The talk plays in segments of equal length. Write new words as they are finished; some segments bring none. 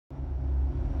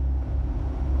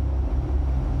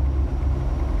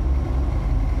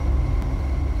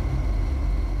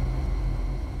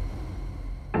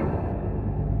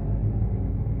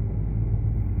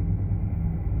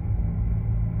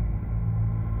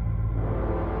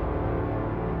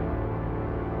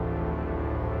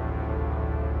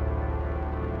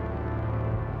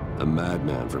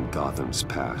madman from Gotham's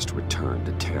past returned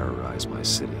to terrorize my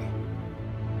city.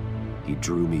 He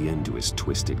drew me into his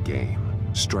twisted game,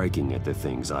 striking at the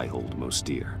things I hold most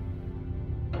dear.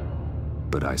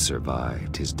 But I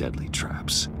survived his deadly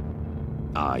traps.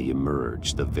 I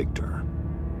emerged the victor.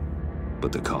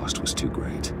 But the cost was too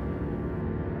great.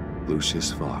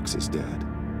 Lucius Fox is dead.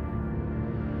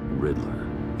 Riddler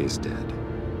is dead.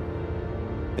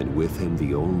 And with him,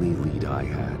 the only lead I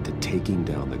had to taking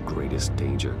down the greatest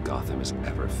danger Gotham has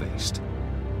ever faced.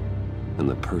 And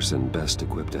the person best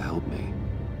equipped to help me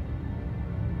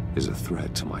is a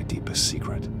threat to my deepest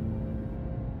secret.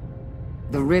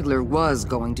 The Riddler was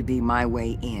going to be my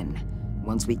way in,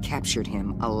 once we captured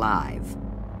him alive.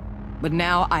 But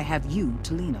now I have you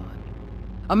to lean on.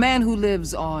 A man who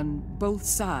lives on both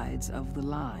sides of the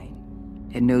line,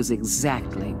 and knows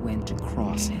exactly when to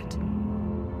cross it.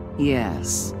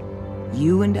 Yes,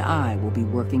 you and I will be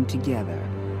working together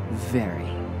very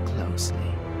closely.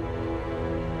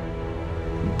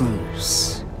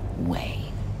 Bruce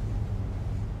Wayne.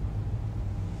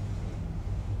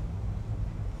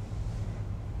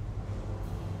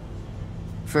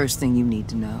 First thing you need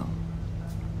to know,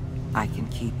 I can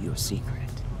keep your secret.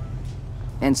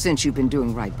 And since you've been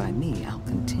doing right by me, I'll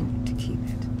continue to keep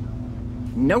it.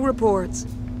 No reports,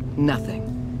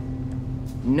 nothing.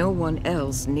 No one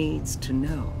else needs to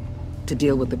know. To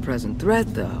deal with the present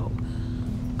threat, though,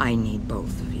 I need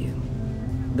both of you.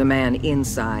 The man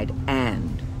inside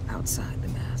and outside the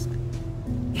mask.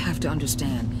 You have to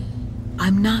understand,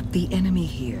 I'm not the enemy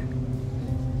here.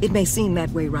 It may seem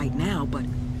that way right now, but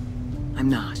I'm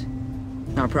not.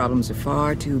 Our problems are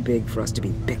far too big for us to be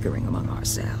bickering among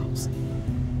ourselves.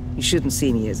 You shouldn't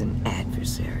see me as an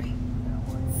adversary.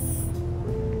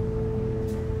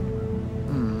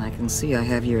 I can see I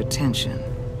have your attention.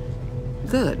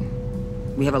 Good.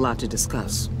 We have a lot to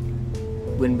discuss.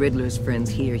 When Riddler's friends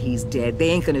hear he's dead, they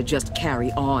ain't gonna just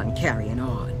carry on carrying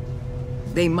on.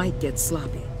 They might get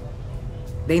sloppy.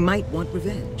 They might want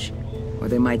revenge. Or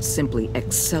they might simply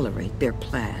accelerate their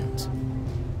plans.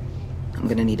 I'm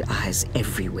gonna need eyes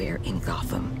everywhere in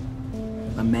Gotham.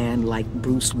 A man like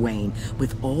Bruce Wayne,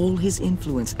 with all his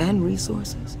influence and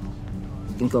resources,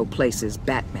 can go places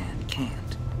Batman can't.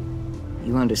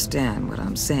 You understand what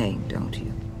I'm saying, don't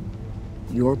you?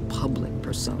 Your public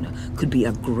persona could be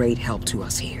a great help to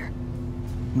us here.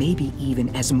 Maybe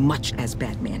even as much as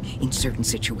Batman in certain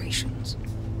situations.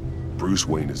 Bruce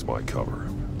Wayne is my cover.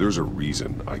 There's a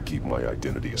reason I keep my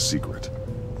identity a secret.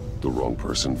 The wrong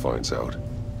person finds out,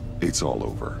 it's all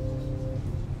over.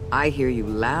 I hear you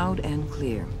loud and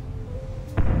clear.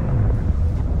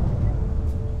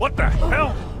 What the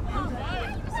hell?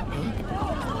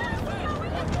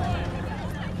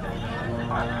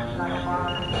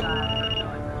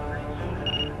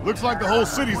 Looks like the whole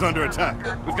city's under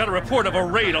attack. We've got a report of a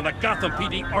raid on the Gotham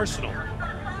PD arsenal.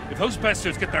 If those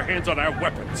bastards get their hands on our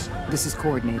weapons... This is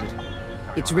coordinated.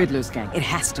 It's Riddler's gang. It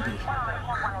has to be.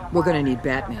 We're gonna need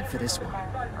Batman for this one.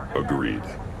 Agreed.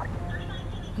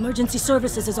 Emergency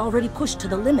services is already pushed to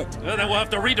the limit. Then we'll have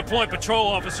to redeploy patrol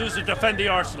officers to defend the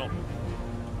arsenal.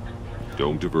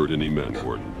 Don't divert any men,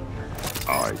 Gordon.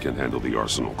 I can handle the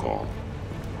arsenal call.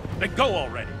 Then go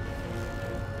already.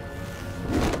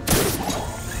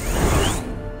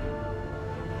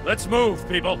 Let's move,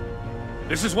 people.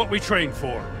 This is what we trained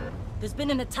for. There's been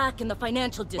an attack in the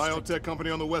financial district. Biotech company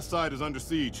on the west side is under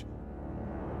siege.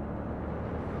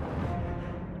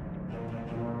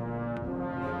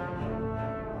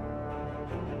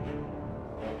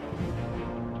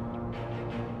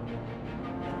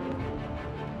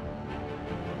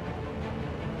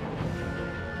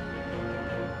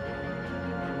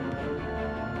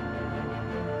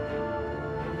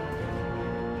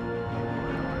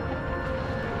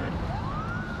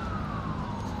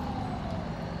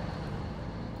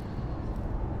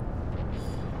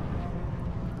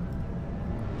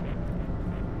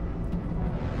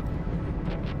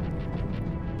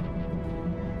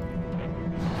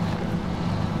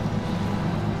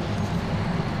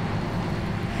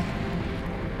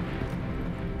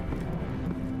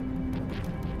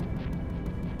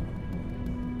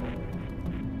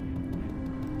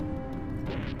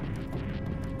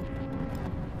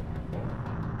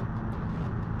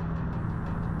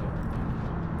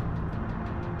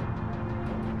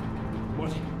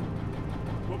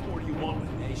 What more do you want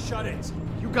with me? Hey, shut it.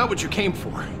 You got what you came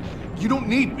for. You don't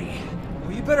need me.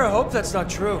 Well, you better hope that's not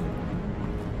true.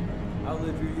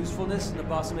 Outlive your usefulness, and the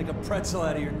boss will make a pretzel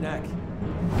out of your neck.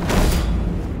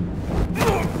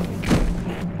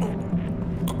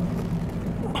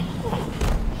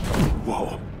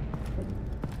 Whoa.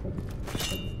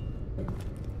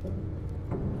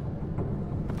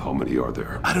 How many many are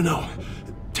there? I don't know.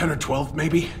 10 or 12,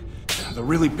 maybe? The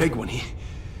really big one,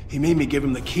 he made me give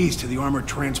him the keys to the armored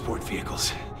transport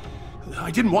vehicles.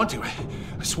 I didn't want to,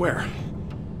 I swear.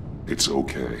 It's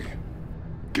okay.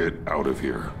 Get out of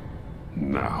here.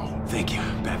 Now. Thank you,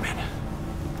 Batman.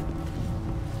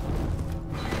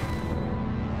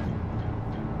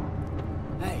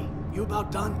 Hey, you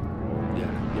about done?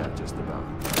 Yeah, just about.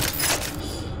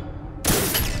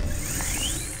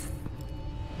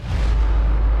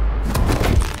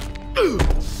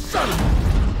 Son of a...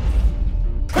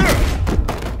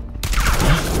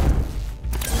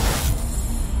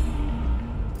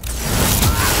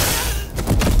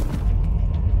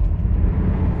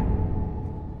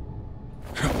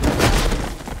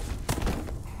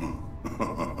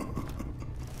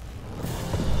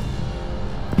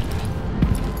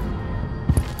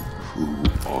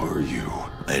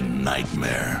 A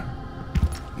nightmare,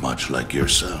 much like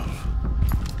yourself.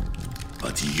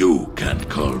 But you can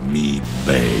call me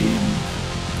Bane.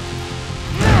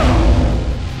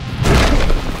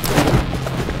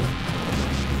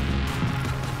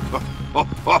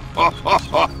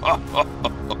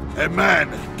 A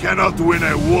man cannot win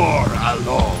a war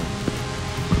alone.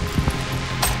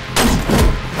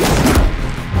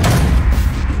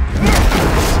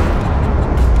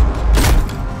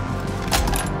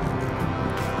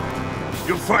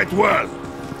 You fight well,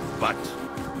 but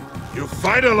you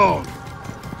fight alone.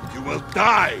 You will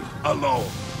die alone.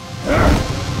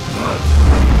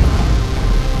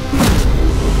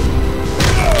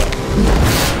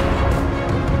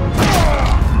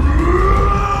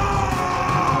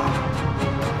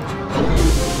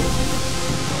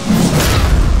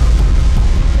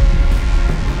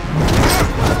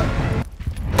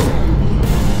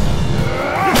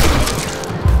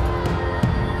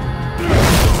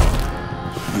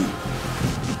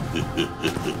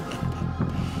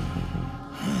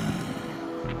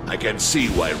 I can see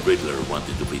why Riddler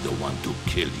wanted to be the one to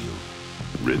kill you.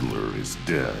 Riddler is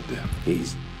dead.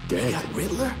 He's dead.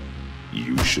 Riddler?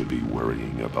 You should be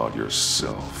worrying about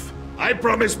yourself. I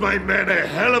promised my men a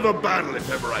hell of a battle if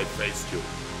ever I faced you.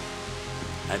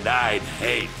 And I'd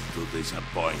hate to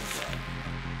disappoint them.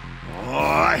 Oh,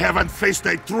 I haven't faced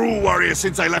a true warrior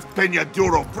since I left Peña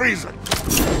Duro prison.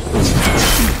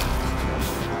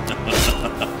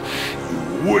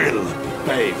 You will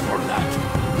pay for that.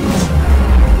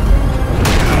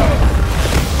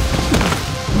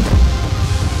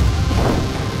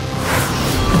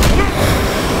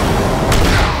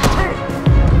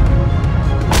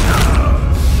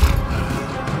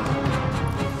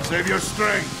 Save your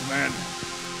strength, man.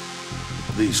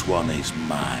 This one is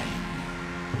mine.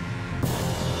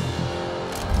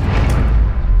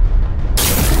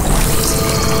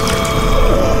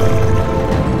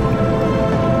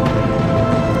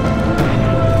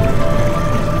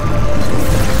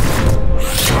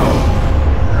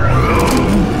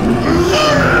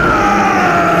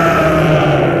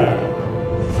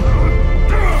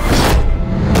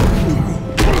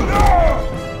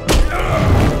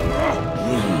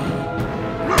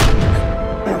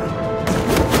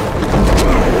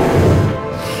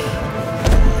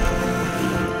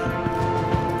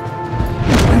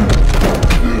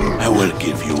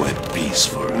 Give you a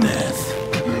peaceful death,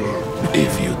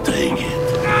 if you take it.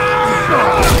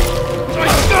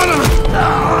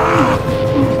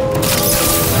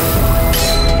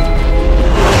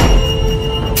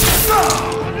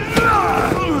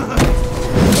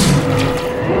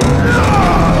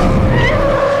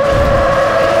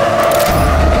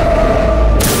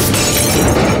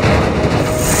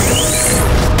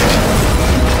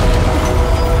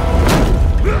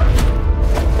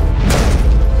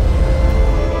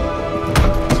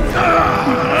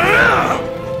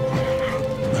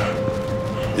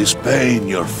 This pain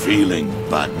you're feeling,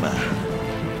 Batman.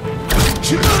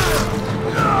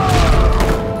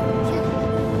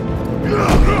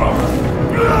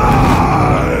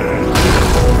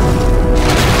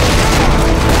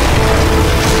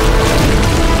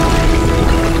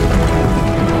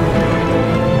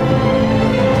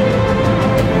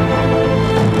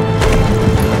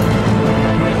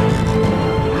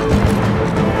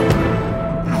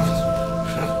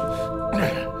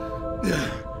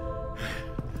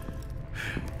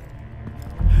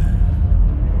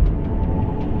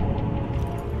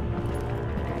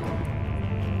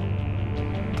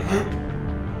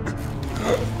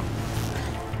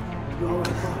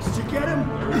 Did you get him?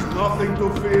 There's nothing to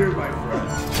fear, my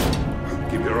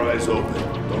friend. Keep your eyes open.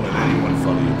 Don't let anyone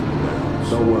follow you to the warehouse.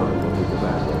 Don't worry, we'll take the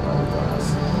back way by the guys.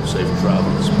 Safe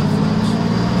travels, my friends.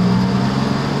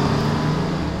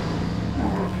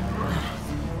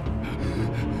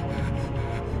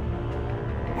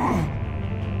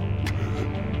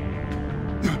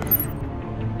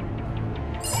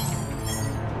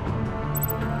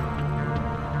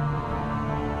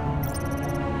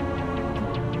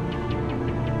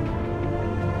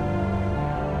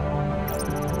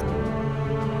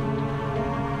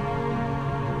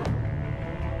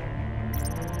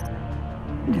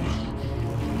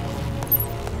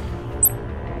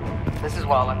 This is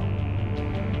Wallen.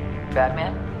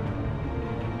 Batman?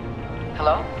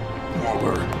 Hello?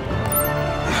 Waller.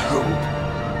 Help.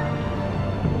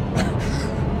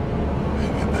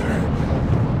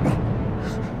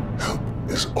 Help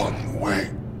is on the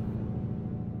way.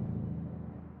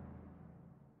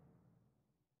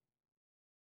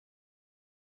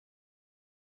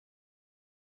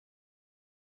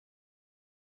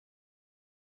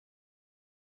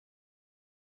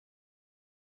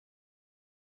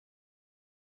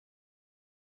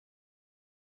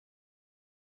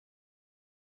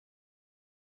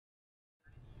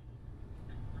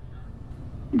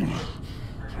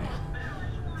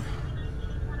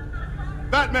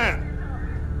 Batman!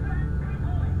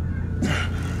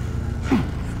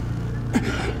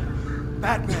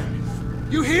 Batman,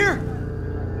 you here?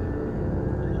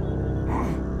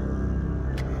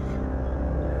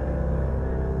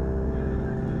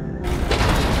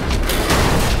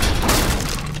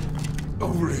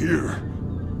 Over here.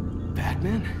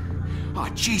 Batman? Oh,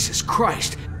 Jesus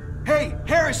Christ. Hey,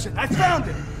 Harrison, I found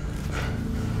him!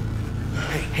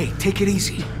 Hey, take it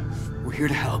easy. We're here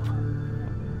to help.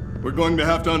 We're going to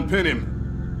have to unpin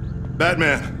him.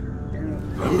 Batman,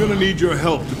 I'm gonna need your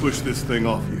help to push this thing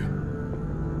off you.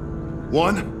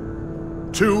 1,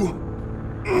 2,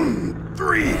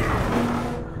 3.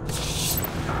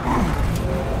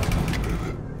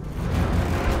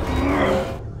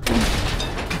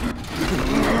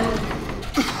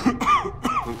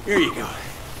 Here you go.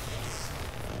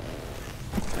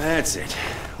 That's it.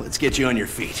 Let's get you on your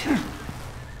feet.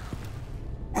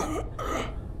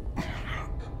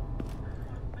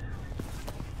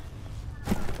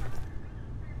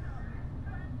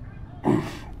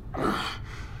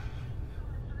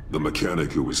 The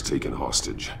mechanic who was taken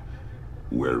hostage.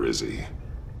 Where is he?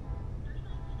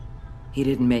 He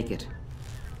didn't make it.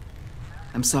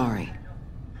 I'm sorry.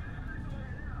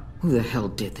 Who the hell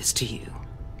did this to you?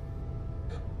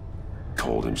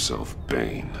 Called himself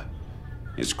Bane.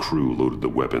 His crew loaded the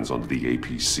weapons onto the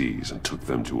APCs and took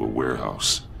them to a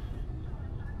warehouse.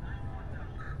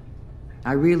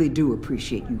 I really do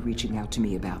appreciate you reaching out to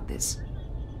me about this.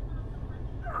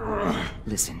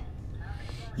 Listen,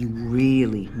 you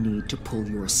really need to pull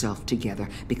yourself together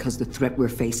because the threat we're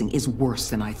facing is worse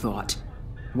than I thought.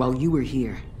 While you were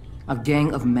here, a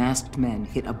gang of masked men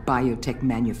hit a biotech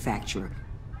manufacturer.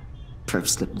 Perf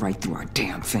slipped right through our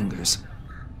damn fingers.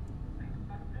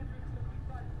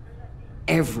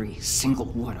 Every single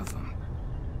one of them.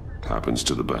 Happens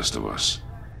to the best of us.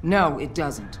 No, it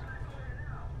doesn't.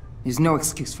 There's no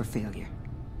excuse for failure.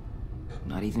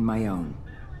 Not even my own.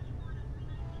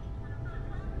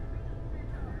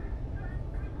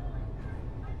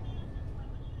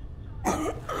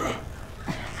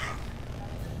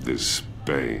 This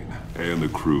Bane and the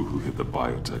crew who hit the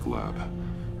biotech lab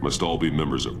must all be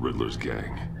members of Riddler's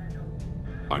gang.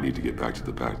 I need to get back to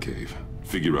the Batcave,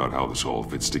 figure out how this all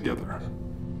fits together.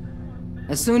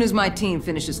 As soon as my team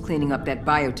finishes cleaning up that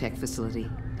biotech facility,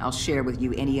 I'll share with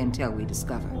you any intel we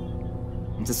discover.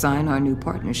 And to sign our new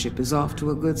partnership is off to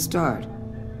a good start.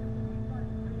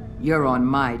 You're on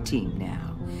my team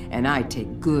now, and I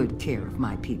take good care of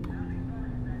my people.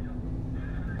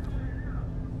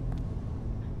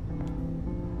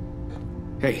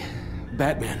 Hey,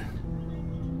 Batman.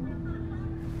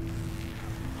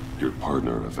 Your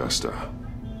partner, Avesta.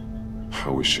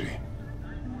 How is she?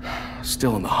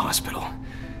 Still in the hospital.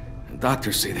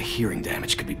 Doctors say the hearing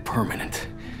damage could be permanent.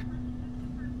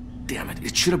 Damn it,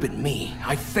 it should have been me.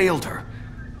 I failed her.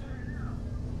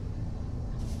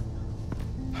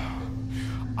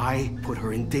 I put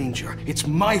her in danger. It's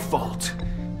my fault.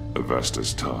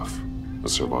 Avesta's tough. A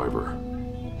survivor.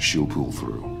 She'll pull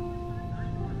through.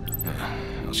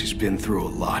 Well, she's been through a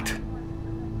lot.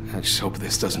 I just hope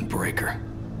this doesn't break her.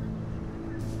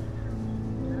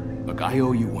 Look, I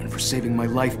owe you one for saving my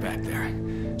life back there.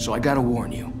 So I gotta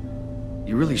warn you.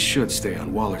 You really should stay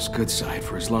on Waller's good side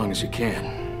for as long as you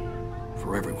can.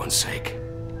 For everyone's sake.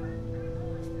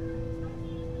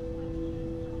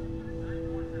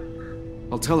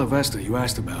 I'll tell Avesta you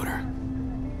asked about her.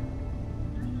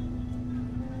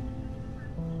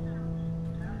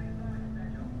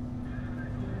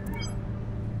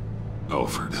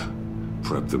 Alfred,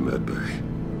 prep the med bay.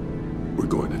 We're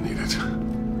going to need it.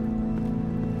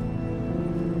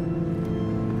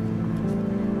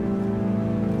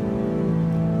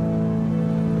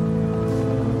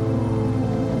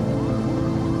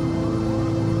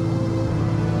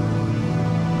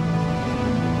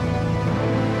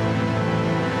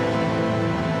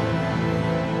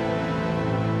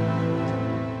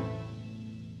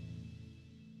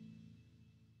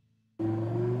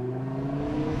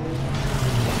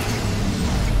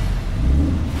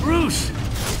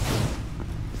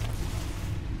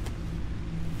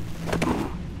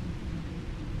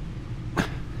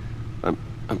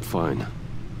 fine.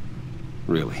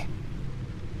 Really.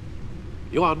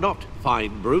 You are not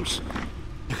fine, Bruce.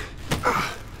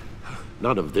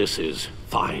 None of this is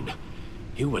fine.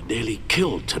 You were nearly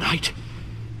killed tonight.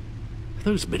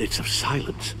 Those minutes of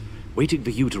silence, waiting for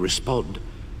you to respond,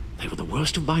 they were the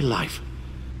worst of my life.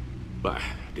 I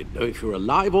didn't know if you were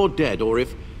alive or dead, or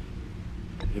if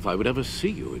I would ever see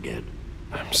you again.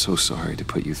 I'm so sorry to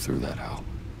put you through that, Al.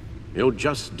 You'll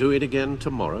just do it again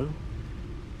tomorrow?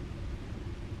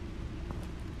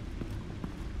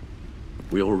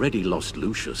 We already lost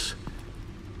Lucius.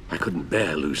 I couldn't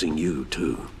bear losing you,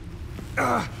 too.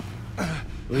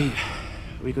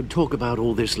 We can talk about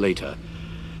all this later.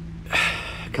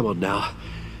 Come on now.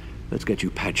 Let's get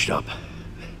you patched up.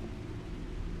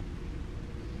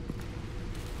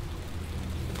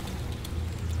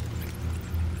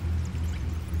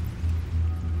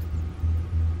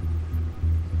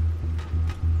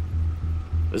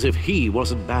 As if he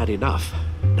wasn't bad enough,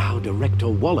 now Director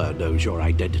Waller knows your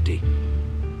identity.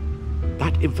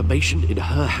 That information in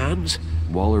her hands?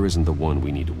 Waller isn't the one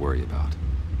we need to worry about.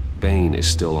 Bane is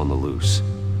still on the loose,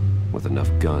 with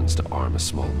enough guns to arm a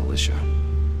small militia.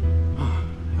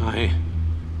 I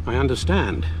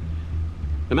understand.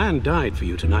 The man died for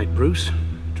you tonight, Bruce.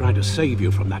 Tried to save you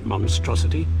from that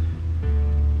monstrosity.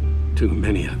 Too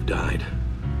many have died.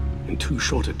 In too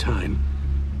short a time.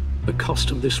 The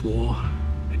cost of this war,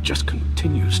 it just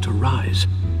continues to rise.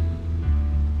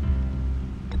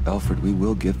 Alfred, we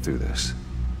will get through this.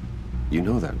 You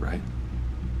know that, right?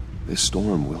 This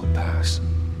storm will pass.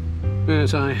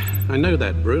 Yes, I know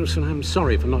that, Bruce, and I'm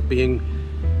sorry for not being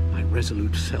my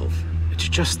resolute self. It's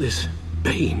just this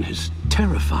Bane is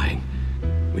terrifying.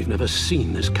 We've never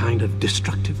seen this kind of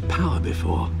destructive power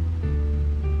before.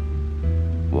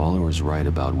 Waller was right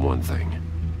about one thing.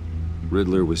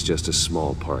 Riddler was just a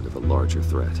small part of a larger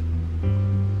threat.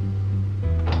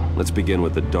 Let's begin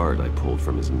with the dart I pulled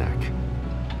from his neck.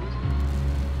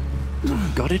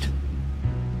 Got it?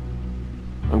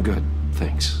 I'm good,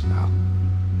 thanks, Al.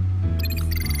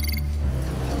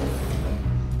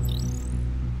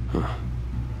 Huh.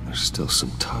 There's still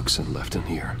some toxin left in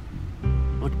here.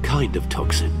 What kind of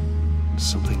toxin?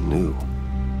 Something new.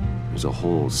 There's a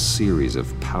whole series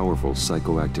of powerful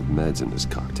psychoactive meds in this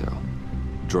cocktail.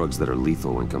 Drugs that are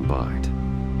lethal when combined.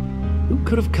 Who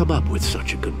could have come up with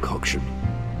such a concoction?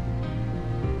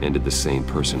 And did the same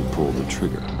person pull the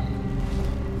trigger?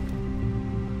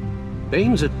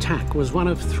 Bane's attack was one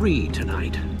of 3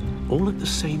 tonight, all at the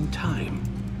same time.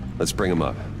 Let's bring him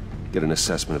up. Get an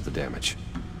assessment of the damage.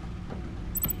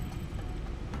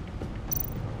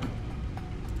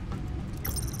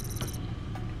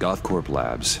 Gothcorp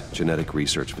Labs, genetic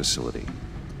research facility.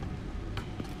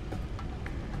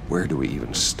 Where do we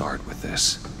even start with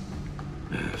this?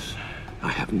 Yes,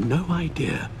 I have no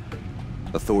idea.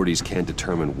 Authorities can't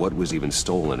determine what was even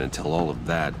stolen until all of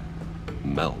that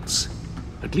melts.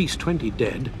 At least 20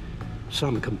 dead,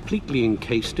 some completely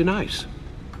encased in ice.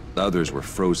 Others were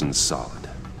frozen solid.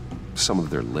 Some of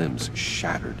their limbs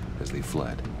shattered as they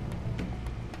fled.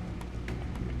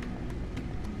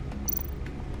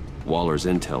 Waller's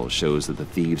intel shows that the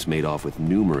thieves made off with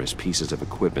numerous pieces of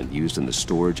equipment used in the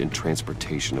storage and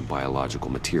transportation of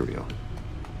biological material.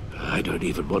 I don't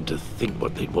even want to think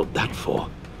what they'd want that for.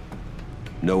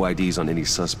 No IDs on any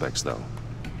suspects, though.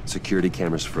 Security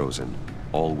cameras frozen.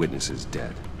 All witnesses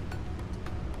dead.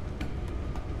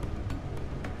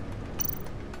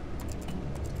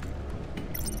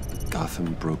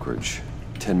 Gotham brokerage.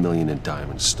 10 million in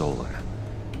diamonds stolen.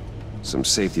 Some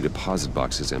safety deposit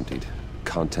boxes emptied.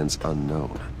 Contents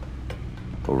unknown.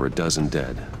 Over a dozen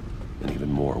dead, and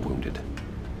even more wounded.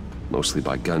 Mostly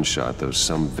by gunshot, though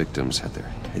some victims had their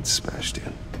heads smashed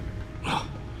in. Oh,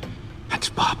 that's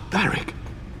barbaric.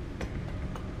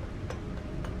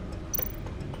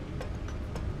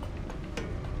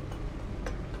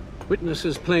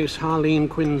 Witnesses place Harleen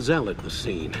Quinzel at the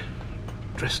scene,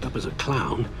 dressed up as a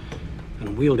clown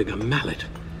and wielding a mallet.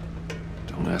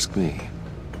 Don't ask me.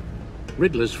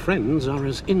 Riddler's friends are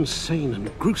as insane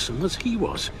and gruesome as he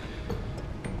was.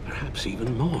 Perhaps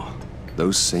even more.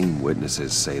 Those same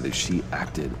witnesses say that she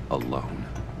acted alone.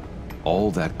 All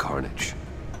that carnage.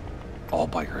 All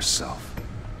by herself.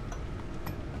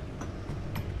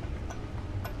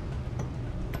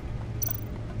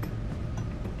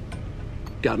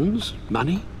 Guns,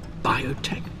 money,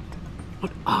 biotech.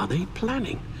 What are they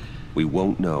planning? We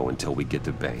won't know until we get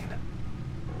to Bane.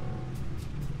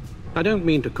 I don't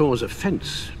mean to cause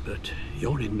offense, but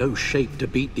you're in no shape to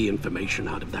beat the information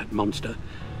out of that monster.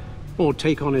 Or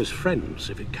take on his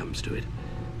friends, if it comes to it.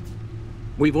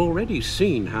 We've already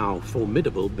seen how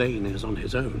formidable Bane is on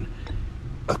his own.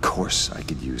 Of course I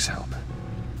could use help.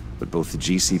 But both the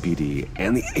GCPD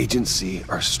and the agency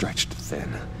are stretched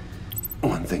thin.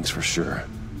 One thing's for sure.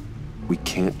 We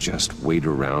can't just wait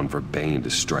around for Bane to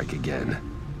strike again.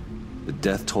 The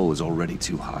death toll is already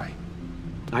too high.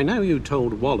 I know you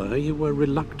told Waller you were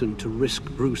reluctant to risk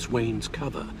Bruce Wayne's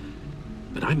cover,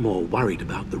 but I'm more worried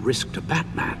about the risk to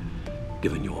Batman,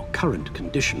 given your current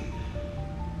condition.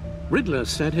 Riddler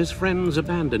said his friends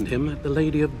abandoned him at the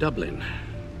Lady of Dublin.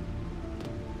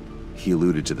 He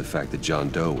alluded to the fact that John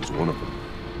Doe was one of them.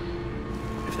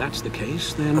 If that's the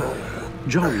case, then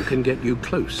John can get you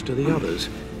close to the others.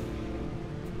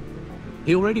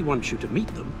 He already wants you to meet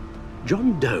them.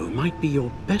 John Doe might be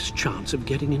your best chance of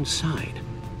getting inside,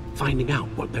 finding out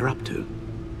what they're up to.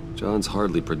 John's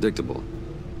hardly predictable,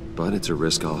 but it's a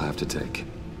risk I'll have to take.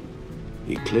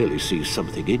 He clearly sees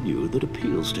something in you that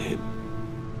appeals to him.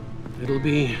 It'll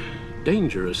be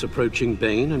dangerous approaching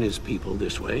Bane and his people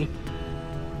this way.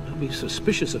 They'll be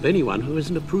suspicious of anyone who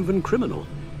isn't a proven criminal.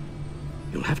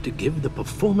 You'll have to give the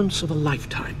performance of a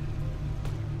lifetime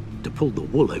to pull the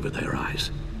wool over their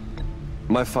eyes.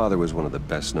 My father was one of the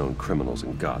best-known criminals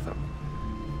in Gotham.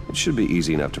 It should be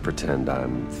easy enough to pretend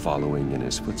I'm following in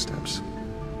his footsteps.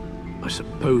 I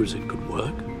suppose it could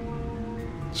work.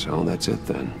 So that's it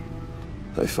then.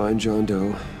 I find John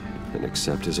Doe and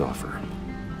accept his offer.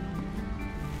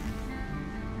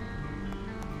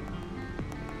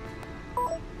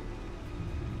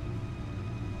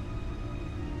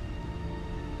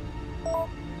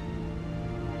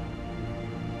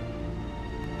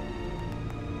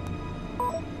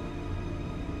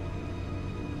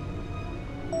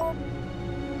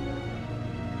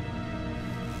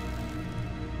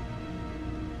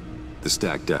 The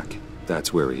stacked deck.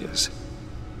 That's where he is.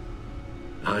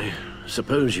 I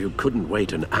suppose you couldn't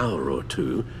wait an hour or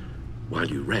two while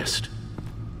you rest.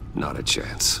 Not a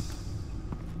chance.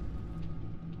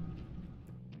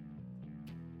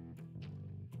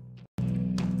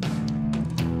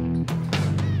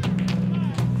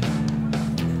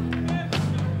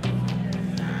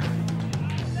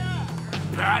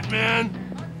 Batman?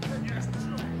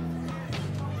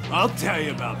 I'll tell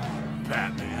you about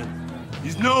Batman.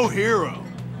 He's no hero.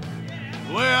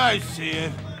 The way I see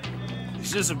it,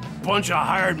 he's just a bunch of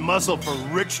hired muscle for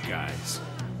rich guys.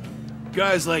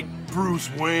 Guys like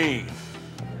Bruce Wayne.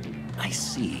 I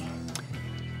see.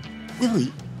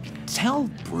 Willie, tell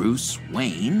Bruce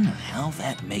Wayne how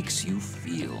that makes you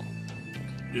feel.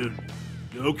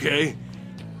 Okay.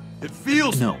 It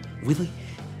feels... No, Willie,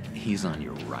 he's on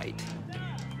your right.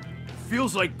 It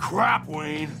feels like crap,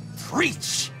 Wayne.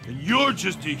 Preach! And you're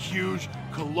just a huge,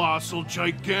 colossal,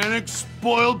 gigantic,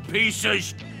 spoiled piece of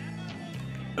sh...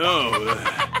 Oh,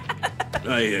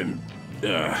 I am...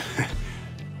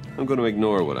 I'm going to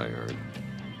ignore what I heard.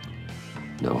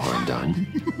 No harm done.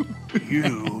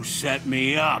 You set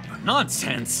me up.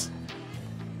 Nonsense!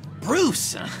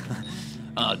 Bruce!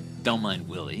 Don't mind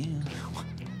Willie.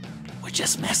 We're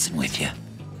just messing with you.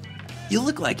 You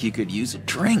look like you could use a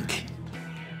drink.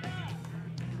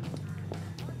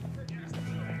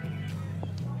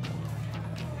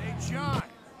 Hey, John.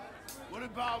 What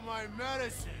about my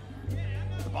medicine?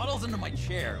 The bottle's under my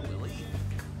chair, Willie.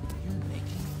 You're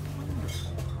making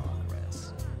wonderful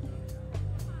progress.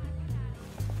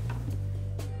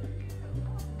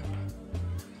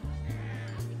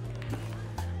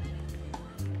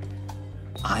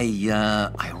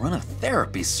 I run a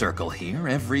therapy circle here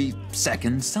every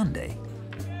second Sunday.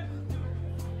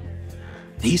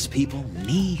 These people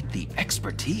need the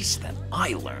expertise that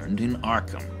I learned in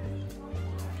Arkham.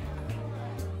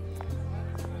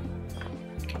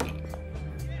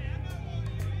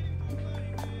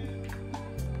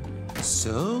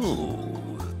 So,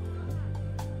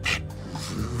 that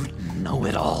rude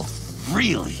know-it-all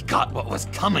really got what was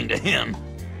coming to him.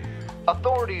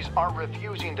 Authorities are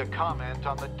refusing to comment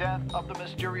on the death of the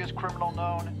mysterious criminal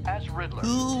known as Riddler.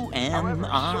 Who am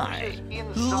I?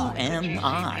 Who am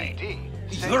I?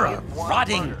 You're a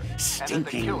rotting,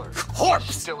 stinking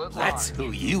corpse! That's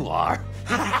who you are.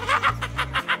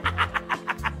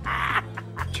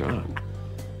 John,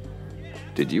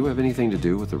 did you have anything to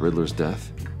do with the Riddler's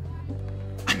death?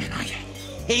 I mean, I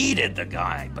hated the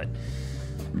guy, but...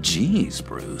 Geez,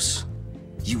 Bruce.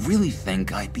 You really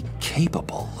think I'd be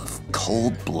capable of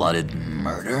cold-blooded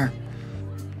murder?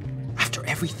 After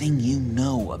everything you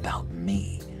know about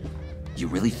me, you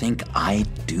really think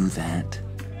I'd do that?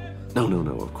 No,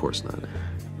 of course not.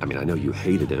 I mean, I know you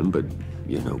hated him, but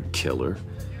you're no killer.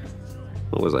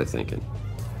 What was I thinking?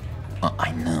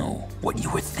 I know what you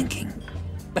were thinking.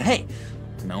 But hey,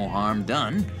 no harm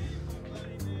done.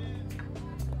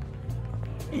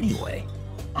 Anyway,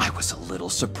 I was a little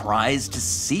surprised to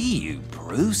see you,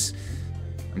 Bruce.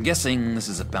 I'm guessing this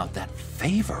is about that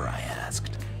favor I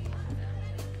asked.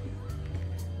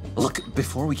 Look,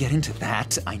 before we get into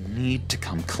that, I need to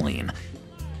come clean.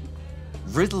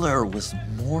 Riddler was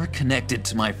more connected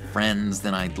to my friends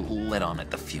than I'd let on at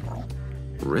the funeral.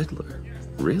 Riddler?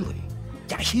 Really?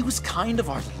 Yeah, he was kind of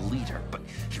our leader, but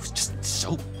he was just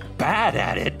so bad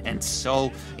at it and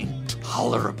so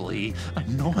intolerably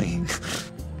annoying.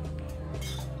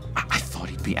 I thought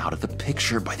he'd be out of the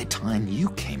picture by the time you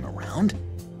came around.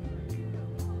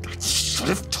 I should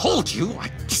have told you. I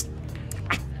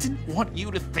didn't want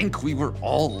you to think we were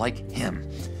all like him.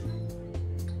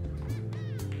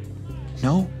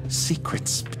 No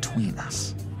secrets between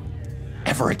us.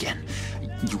 Ever again.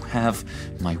 You have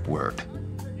my word.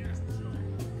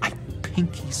 I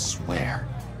pinky swear.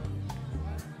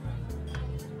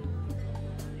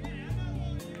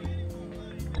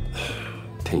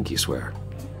 Pinky swear.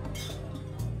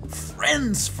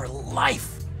 Friends for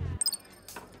life.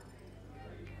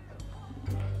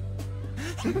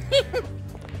 All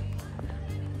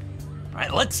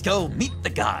right, let's go meet the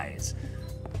guys.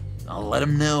 I'll let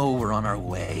them know we're on our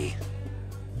way.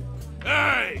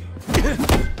 Hey!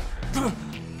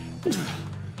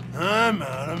 I'm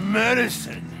out of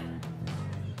medicine.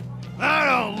 I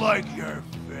don't like your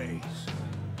face.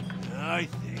 I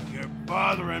think you're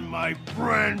bothering my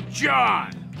friend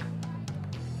John.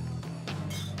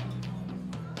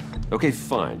 Okay,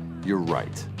 fine. You're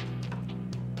right.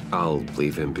 I'll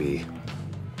leave him be.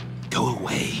 Go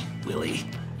away, Willie.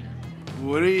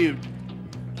 What are you...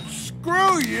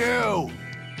 Screw you!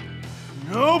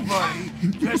 Nobody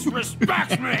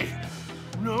disrespects me!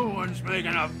 No one's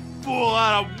making a fool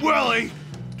out of Willie!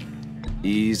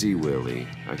 Easy, Willie.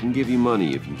 I can give you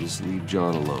money if you just leave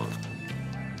John alone.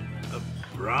 A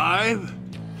bribe?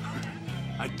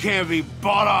 I can't be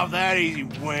bought off that easy,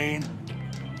 Wayne.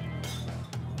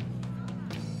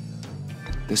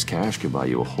 This cash could buy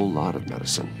you a whole lot of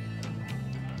medicine.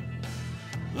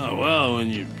 Oh, well, when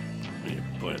you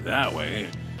put it that way.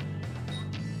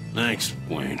 Thanks,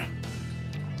 Wayne.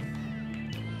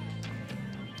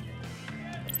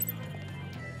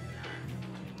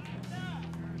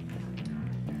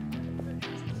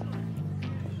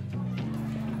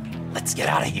 Let's get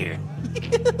out of here.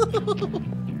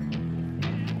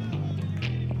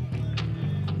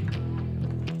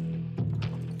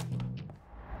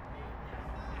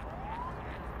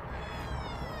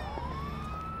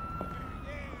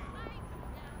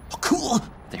 Oh, cool.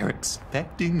 They're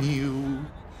expecting you.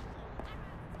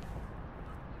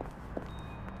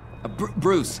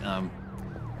 Bruce, one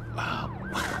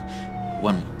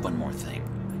more thing.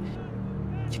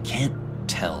 You can't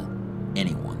tell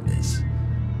anyone this.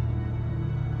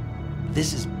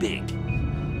 This is big.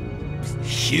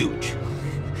 Huge.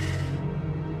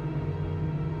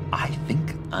 I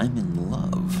think I'm in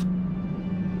love.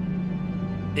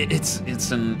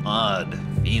 It's an odd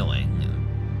feeling.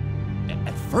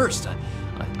 At first, I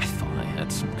thought I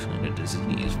had some kind of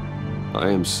disease. I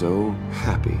am so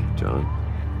happy, John.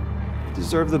 You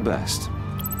deserve the best.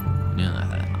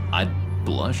 Yeah, I'd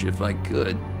blush if I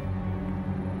could.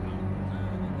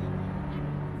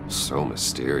 So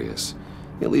mysterious.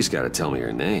 You at least gotta tell me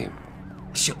her name.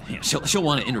 She'll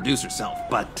want to introduce herself,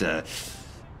 but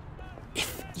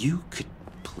if you could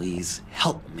please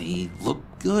help me look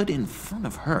good in front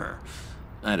of her,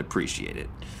 I'd appreciate it.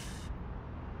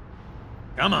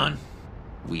 Come on.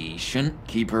 We shouldn't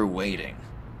keep her waiting.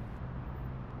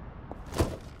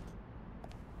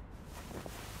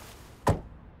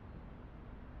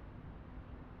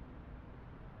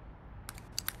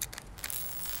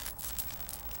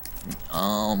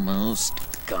 Almost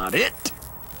got it.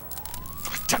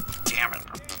 God damn it.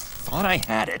 I thought I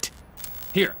had it.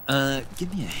 Here,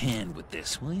 give me a hand with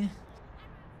this, will you?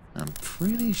 I'm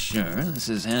pretty sure this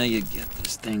is how you get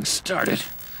this thing started.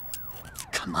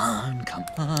 Come on, come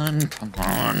on, come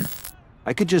on.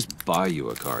 I could just buy you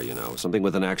a car, you know, something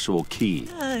with an actual key.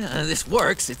 This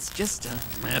works. It's just a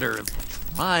matter of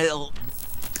trial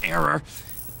and error.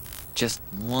 Just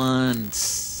one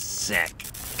sec.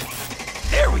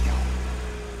 There we go.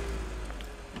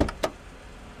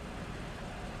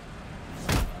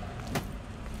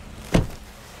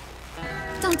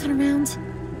 Don't turn around.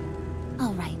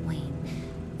 All right, Wayne.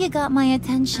 You got my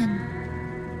attention.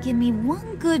 Give me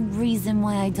one good reason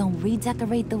why I don't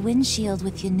redecorate the windshield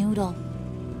with your noodle.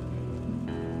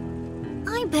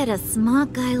 I bet a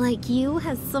smart guy like you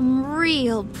has some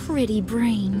real pretty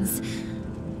brains.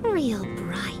 Real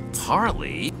bright.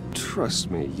 Harley?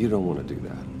 Trust me, you don't want to do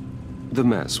that. The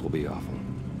mess will be awful.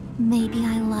 Maybe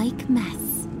I like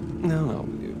mess. No,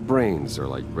 brains are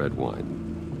like red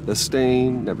wine. The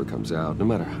stain never comes out, no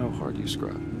matter how hard you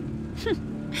scrub.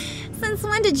 Since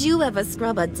when did you ever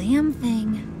scrub a damn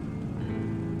thing?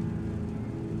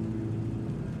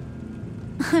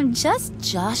 I'm just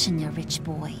joshing you, rich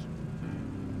boy.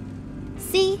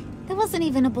 See? There wasn't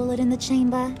even a bullet in the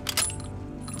chamber.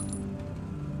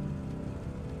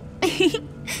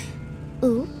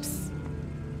 Oops.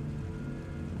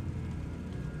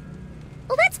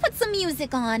 Let's put some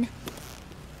music on.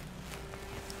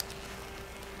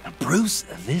 Bruce,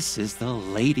 this is the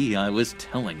lady I was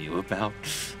telling you about.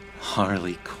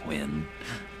 Harley Quinn.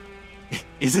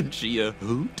 Isn't she a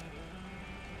hoot?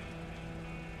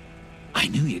 I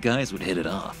knew you guys would hit it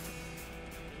off.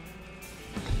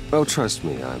 Oh, trust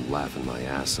me, I'm laughing my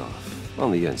ass off.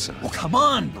 On the inside. Well, come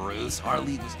on, Bruce.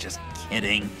 Harley was just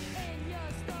kidding.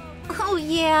 Oh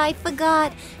yeah, I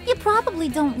forgot. You probably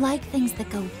don't like things that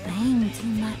go bang too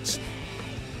much.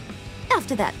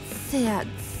 After that sad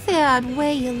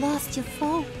way you lost your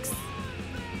folks.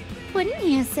 Puddin'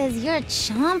 here says you're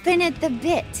chomping at the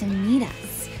bit to meet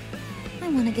us. I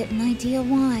want to get an idea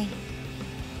why.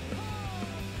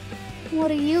 What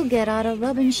do you get out of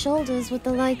rubbing shoulders with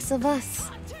the likes of us?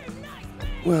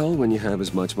 Well, when you have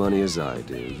as much money as I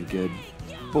do, you get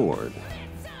bored.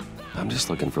 I'm just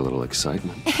looking for a little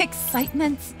excitement.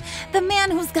 Excitement? The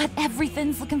man who's got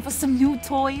everything's looking for some new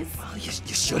toys? Well, you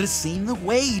should have seen the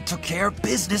way he took care of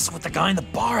business with the guy in the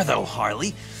bar, though,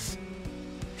 Harley.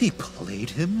 He played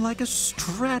him like a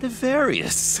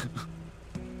Stradivarius.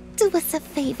 Do us a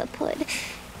favor, Pud.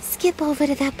 Skip over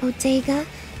to that bodega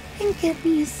and get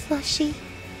me a slushie.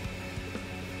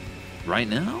 Right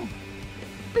now?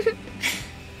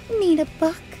 Need a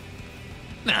buck?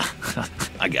 Nah,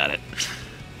 I got it.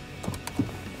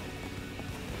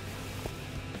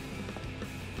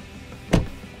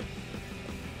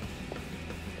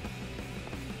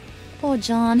 Poor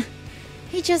John.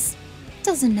 He just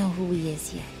doesn't know who he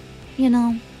is yet. You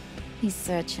know, he's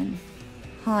searching.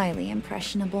 Highly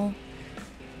impressionable.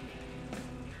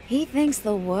 He thinks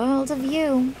the world of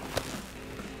you.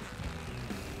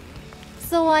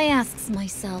 So I asks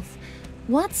myself,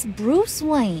 what's Bruce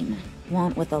Wayne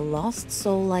want with a lost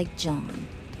soul like John?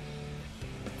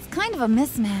 It's kind of a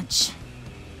mismatch.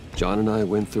 John and I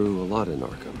went through a lot in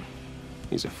Arkham.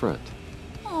 He's a friend.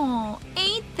 Oh,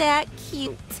 ain't that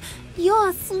cute?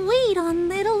 You're sweet on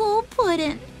little old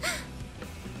Puddin'.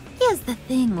 Here's the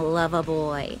thing, lover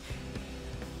boy.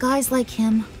 Guys like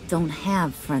him don't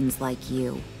have friends like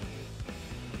you.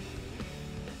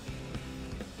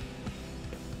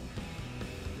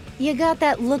 You got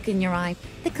that look in your eye,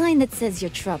 the kind that says you're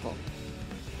trouble.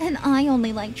 And I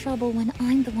only like trouble when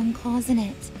I'm the one causing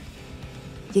it.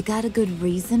 You got a good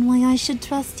reason why I should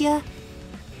trust you?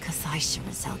 'Cause I sure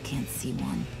as hell can't see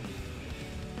one.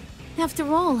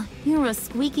 After all, you're a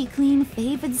squeaky clean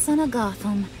favored son of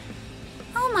Gotham.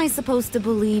 How am I supposed to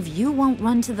believe you won't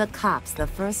run to the cops the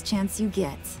first chance you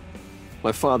get?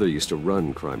 My father used to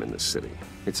run crime in the city.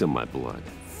 It's in my blood.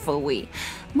 Phooey.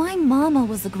 My mama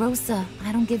was a grocer.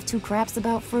 I don't give two craps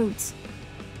about fruits.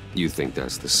 You think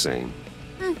that's the same?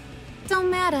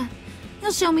 Don't matter.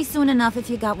 You'll show me soon enough if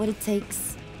you got what it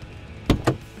takes.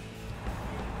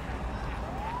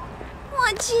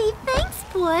 Aw, gee, thanks,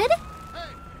 Bud.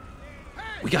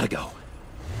 We gotta go.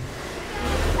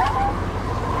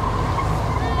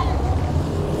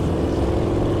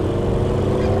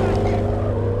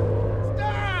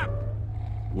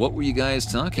 What were you guys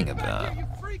talking about?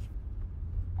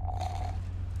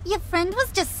 Your friend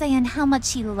was just saying how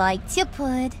much he liked you,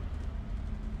 Pud.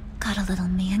 Got a little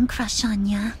man crush on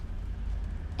ya.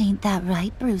 Ain't that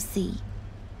right, Brucey?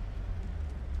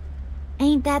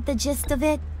 Ain't that the gist of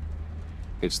it?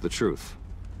 It's the truth.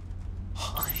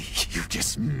 You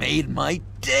just made my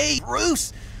day,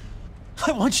 Bruce!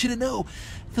 I want you to know,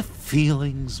 the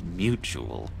feeling's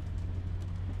mutual.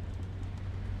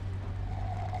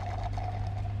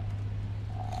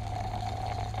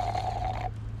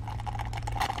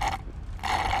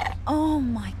 Oh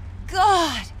my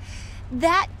god!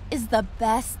 That is the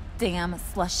best damn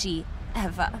slushie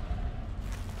ever.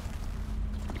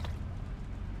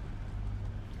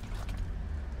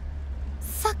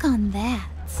 Suck on that.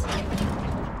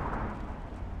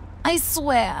 I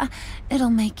swear, it'll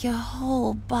make your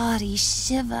whole body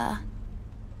shiver.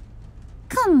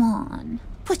 Come on,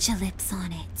 put your lips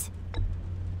on it.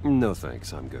 No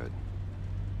thanks, I'm good.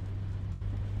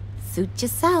 Suit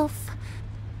yourself.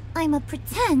 I'ma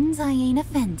pretend I ain't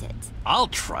offended. I'll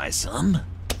try some.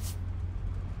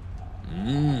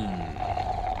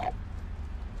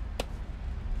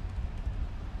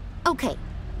 Okay,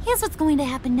 here's what's going to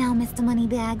happen now, Mr.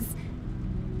 Moneybags.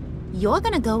 You're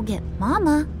gonna go get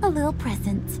Mama a little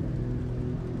present.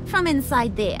 From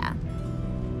inside there.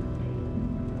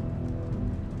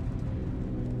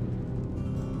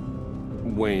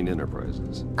 Wayne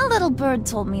Enterprises. A little bird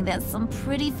told me there's some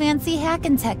pretty fancy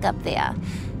hacking tech up there.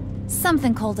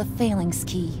 Something called a phalanx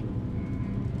key.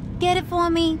 Get it for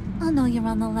me? I'll know you're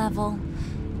on the level.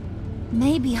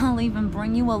 Maybe I'll even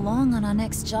bring you along on our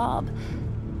next job.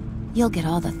 You'll get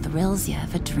all the thrills you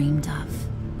ever dreamed of.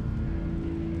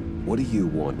 What do you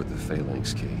want with the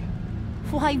phalanx key?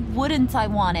 Why wouldn't I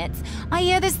want it? I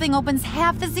hear this thing opens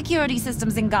half the security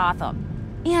systems in Gotham.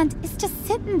 And it's just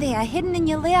sitting there, hidden in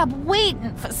your lab,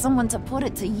 waiting for someone to put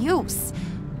it to use.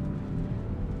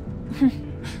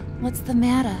 What's the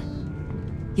matter?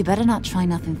 You better not try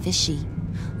nothing fishy.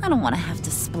 I don't want to have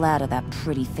to splatter that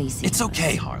pretty face. It's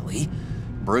okay, Harley.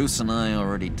 Bruce and I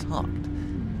already talked.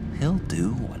 He'll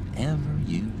do whatever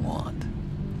you want.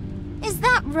 Is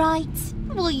that right?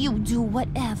 Will you do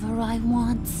whatever I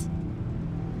want?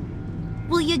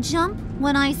 Will you jump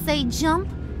when I say jump?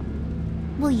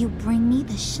 Will you bring me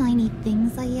the shiny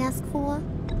things I ask for?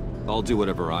 I'll do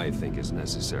whatever I think is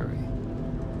necessary.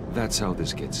 That's how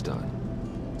this gets done.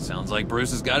 Sounds like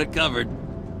Bruce has got it covered.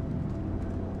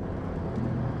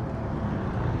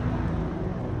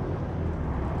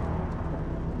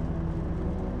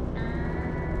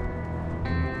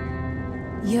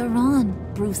 You're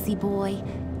on, Brucey boy.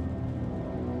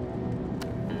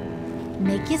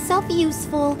 Make yourself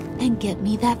useful and get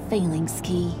me that phalanx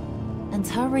key. And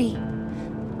hurry.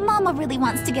 Mama really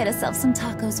wants to get herself some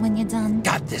tacos when you're done.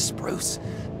 Got this, Bruce.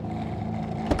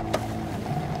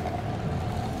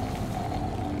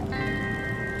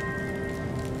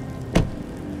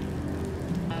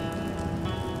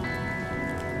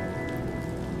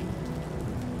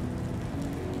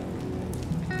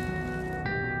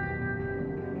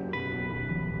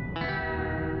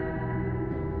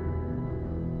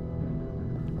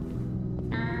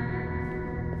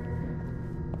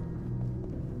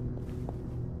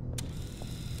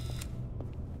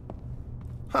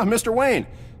 Mr. Wayne.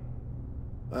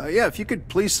 Yeah, if you could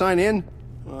please sign in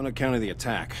on account of the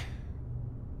attack.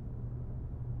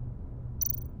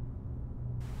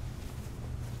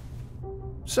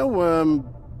 So,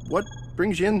 what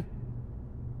brings you in?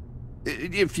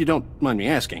 If you don't mind me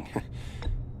asking.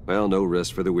 Well, no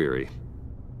rest for the weary.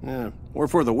 Or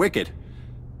for the wicked.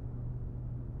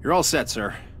 You're all set,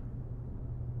 sir.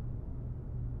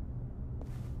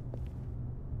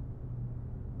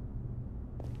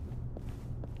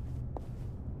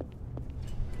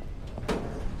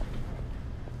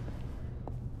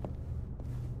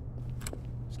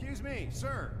 Excuse me,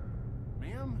 sir.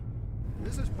 Ma'am?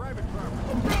 This is private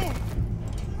property.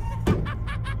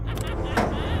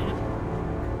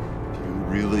 You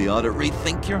really ought to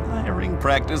rethink your hiring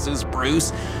practices,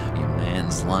 Bruce. Your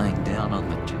man's lying down on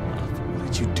the job. What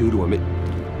did you do to him?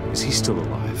 Is he still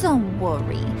alive? Don't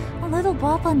worry. A little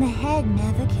bop on the head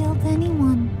never killed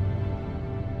anyone.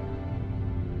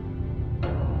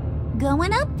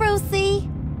 Going up, Brucey.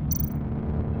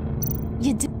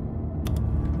 You do...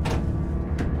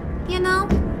 You know,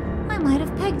 I might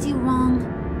have pegged you wrong.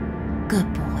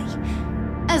 Good boy.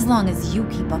 As long as you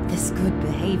keep up this good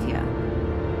behavior.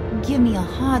 Give me a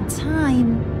hard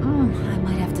time, I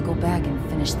might have to go back and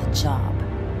finish the job.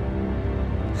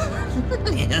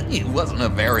 Yeah, he wasn't a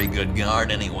very good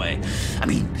guard anyway. I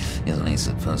mean, isn't he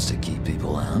supposed to keep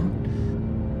people out?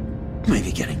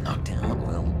 Maybe getting knocked out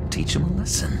will teach him a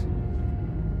lesson.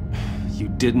 You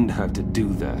didn't have to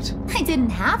do that. I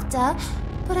didn't have to,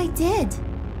 but I did.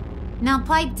 Now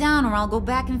pipe down or I'll go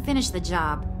back and finish the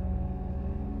job.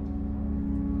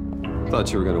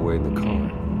 Thought you were gonna wait in the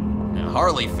car. Now,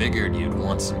 Harley figured you'd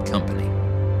want some company.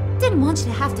 Didn't want you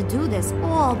to have to do this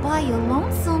all by your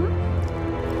lonesome.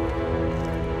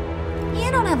 You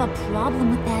don't have a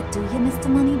problem with that, do you, Mr.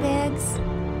 Moneybags?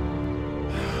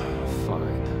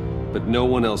 Fine. But no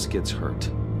one else gets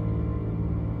hurt.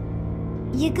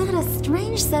 You got a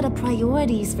strange set of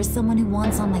priorities for someone who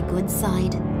wants on my good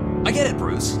side. I get it,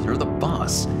 Bruce. You're the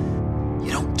boss. You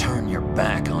don't turn your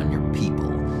back on your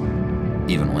people,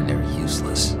 even when they're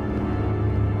useless.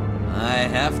 I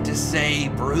have to say,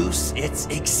 Bruce, it's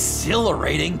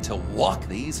exhilarating to walk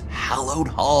these hallowed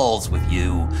halls with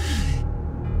you.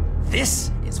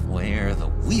 This is where the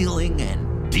wheeling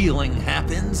and dealing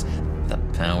happens, the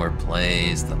power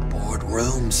plays, the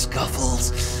boardroom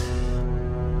scuffles.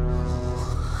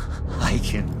 I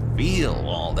can feel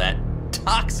all that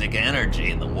toxic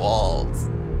energy in the walls.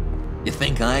 You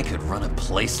think I could run a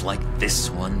place like this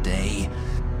one day?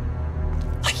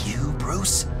 Like you,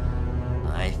 Bruce?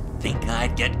 I think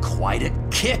I'd get quite a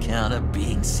kick out of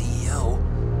being CEO.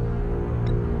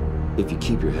 If you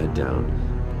keep your head down,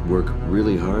 work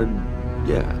really hard,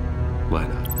 yeah, why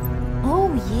not?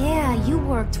 Oh yeah, you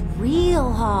worked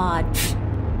real hard.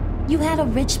 You had a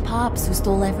rich pops who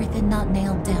stole everything not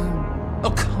nailed down.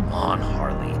 Oh, come on,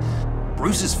 Harley.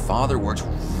 Bruce's father works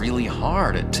really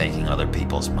hard at taking other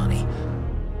people's money.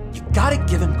 You gotta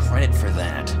give him credit for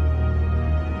that.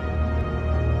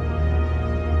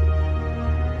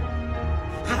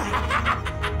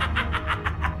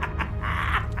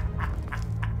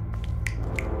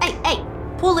 Hey,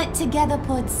 pull it together,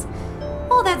 Puds.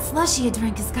 All that slushy you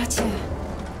drank has got you.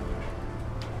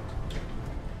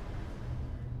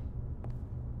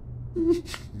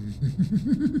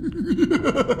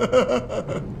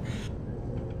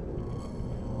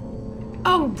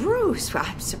 Oh, Bruce,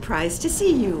 I'm surprised to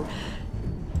see you.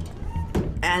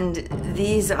 And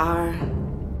these are...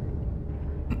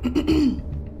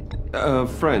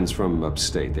 Friends from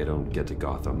upstate. They don't get to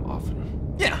Gotham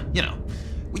often. Yeah, you know,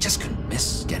 we just couldn't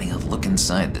miss getting a look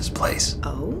inside this place.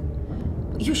 Oh?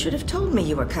 You should have told me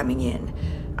you were coming in.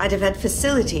 I'd have had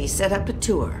facilities set up a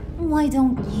tour. Why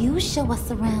don't you show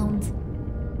us around?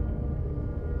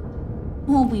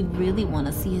 All we really want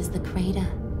to see is the crater.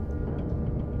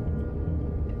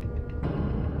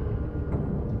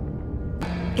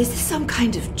 Is this some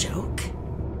kind of joke?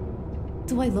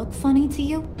 Do I look funny to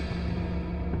you?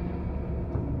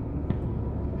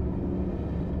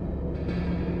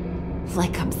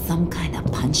 Like I'm some kind of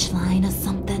punchline or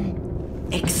something?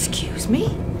 Excuse me?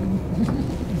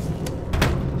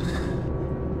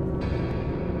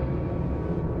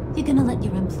 You gonna let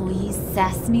your employees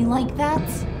sass me like that?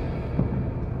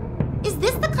 Is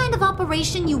this the kind of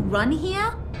operation you run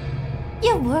here?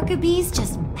 Your worker bees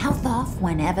just mouth off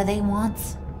whenever they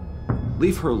want.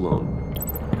 Leave her alone.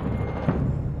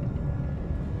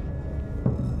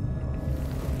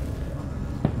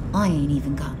 I ain't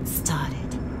even gotten started.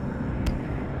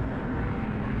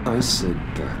 I said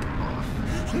back off.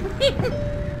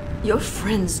 Your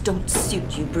friends don't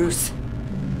suit you, Bruce.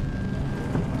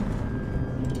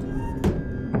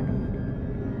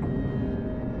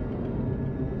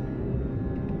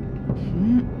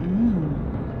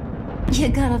 You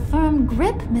got a firm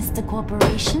grip, Mr.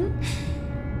 Corporation.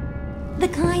 The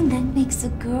kind that makes a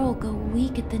girl go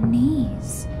weak at the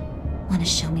knees. Wanna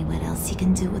show me what else you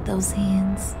can do with those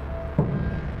hands?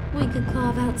 We could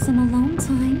carve out some alone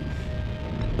time.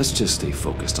 Let's just stay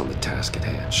focused on the task at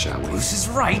hand, shall we? Bruce is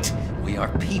right. We are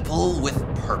people with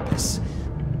purpose.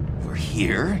 We're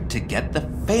here to get the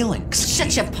phalanx.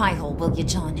 Shut your pie hole, will you,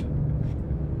 John?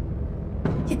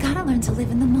 You gotta learn to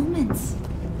live in the moment.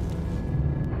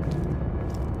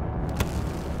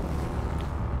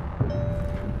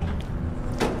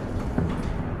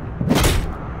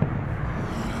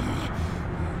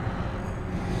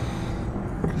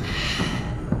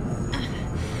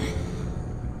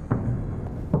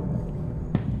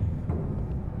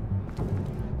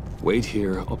 Wait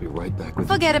here. I'll be right back with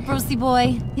Forget it, Brucey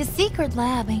boy. Your secret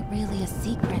lab ain't really a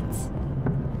secret.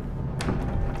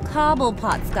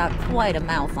 Cobblepot's got quite a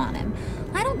mouth on him.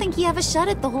 I don't think he ever shut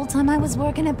it the whole time I was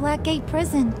working at Blackgate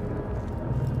Prison.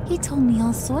 He told me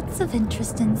all sorts of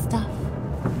interesting stuff.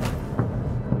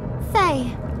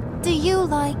 Say, do you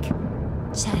like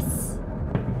chess?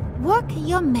 Work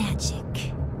your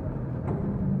magic.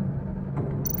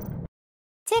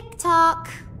 Tick-tock.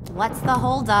 What's the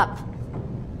holdup?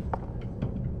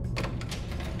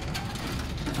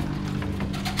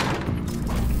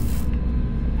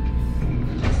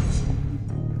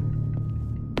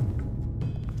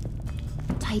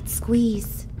 Tight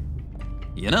squeeze.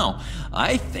 You know,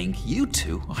 I think you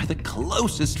two are the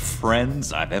closest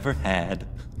friends I've ever had.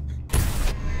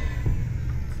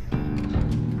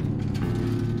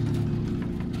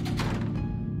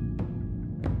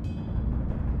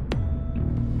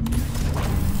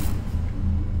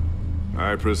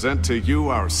 I present to you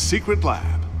our secret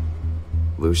lab.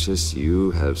 Lucius,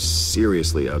 you have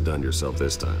seriously outdone yourself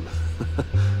this time.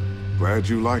 Glad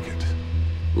you like it.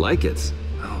 Like it?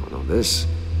 Oh, no, this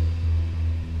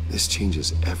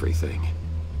changes everything.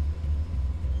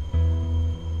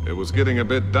 It was getting a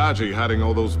bit dodgy hiding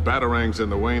all those batarangs in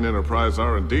the Wayne Enterprise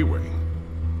R&D wing.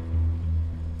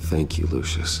 Thank you,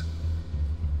 Lucius.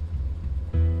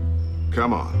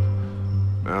 Come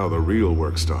on. Now the real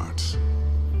work starts.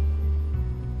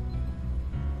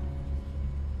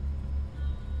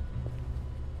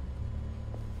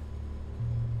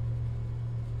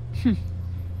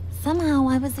 Somehow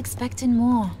I was expecting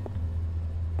more.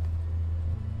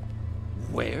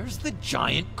 Where's the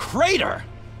giant crater?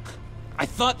 I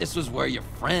thought this was where your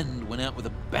friend went out with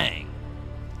a bang.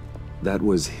 That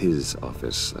was his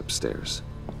office upstairs.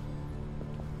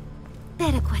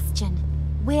 Better question.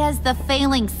 Where's the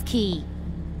phalanx key?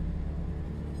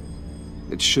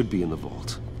 It should be in the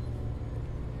vault.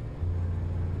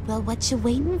 Well, what you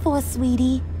waiting for,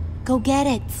 sweetie? Go get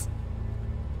it.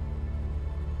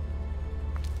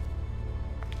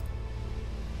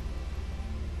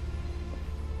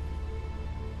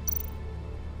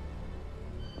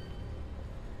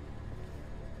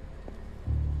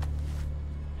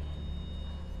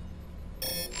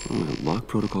 Lock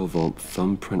protocol vault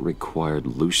thumbprint required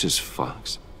Lucius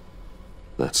Fox.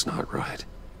 That's not right.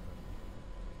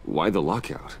 Why the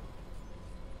lockout?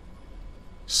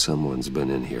 Someone's been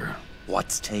in here.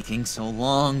 What's taking so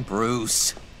long,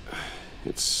 Bruce?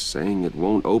 It's saying it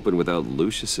won't open without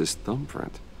Lucius's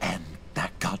thumbprint. And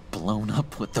that got blown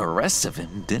up with the rest of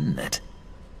him, didn't it?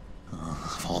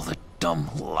 Of all the dumb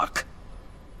luck.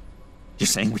 You're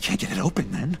saying we can't get it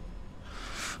open, then?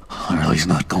 Harley's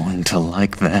not going to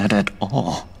like that at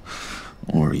all.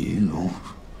 Or you.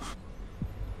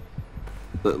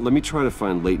 Let me try to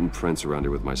find latent prints around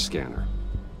here with my scanner.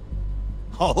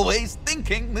 Always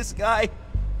thinking, this guy.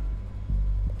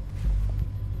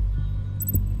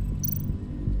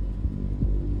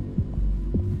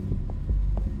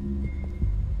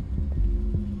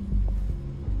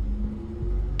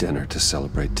 Dinner to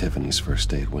celebrate Tiffany's first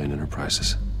day at Wayne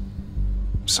Enterprises.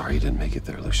 Sorry you didn't make it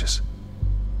there, Lucius.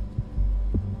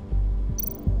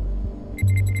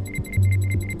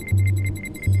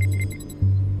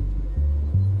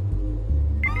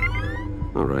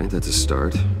 All right, that's a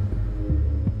start.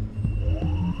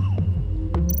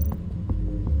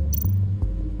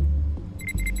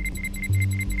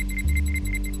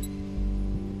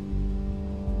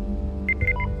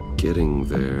 Getting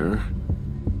there.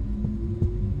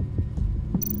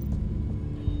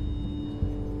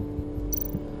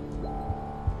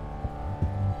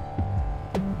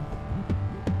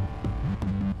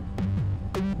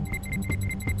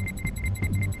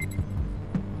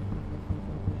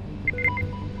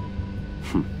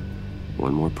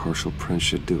 One more partial print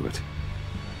should do it.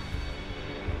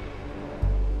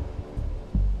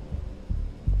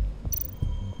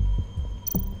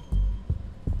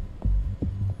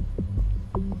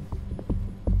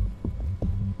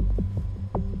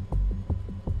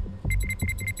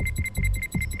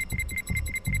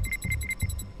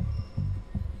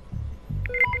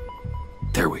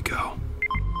 There we go.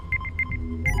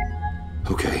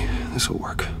 Okay, this'll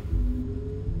work.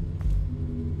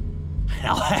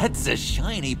 Now that's a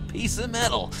shiny piece of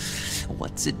metal.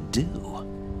 What's it do?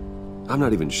 I'm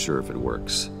not even sure if it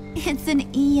works. It's an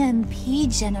EMP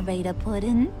generator,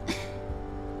 Puddin'.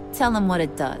 Tell him what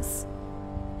it does.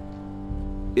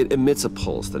 It emits a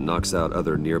pulse that knocks out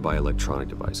other nearby electronic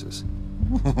devices.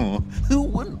 Who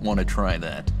wouldn't want to try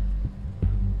that?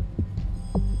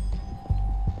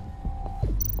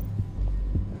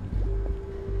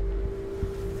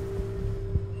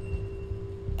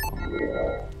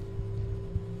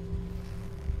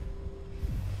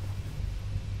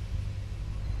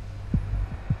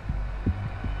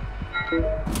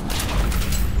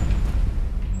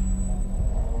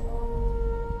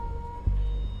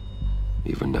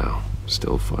 Even now,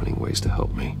 still finding ways to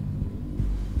help me.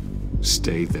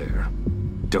 Stay there.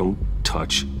 Don't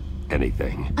touch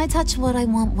anything. I touch what I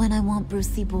want when I want,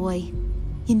 Brucey boy.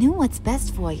 You knew what's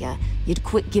best for you. You'd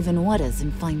quit giving orders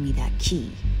and find me that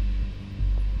key.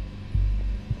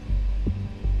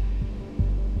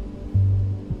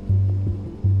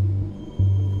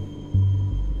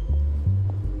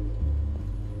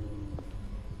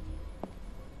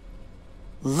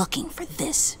 Looking for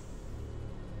this.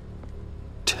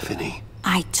 Tiffany.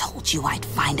 I told you I'd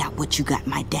find out what you got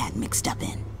my dad mixed up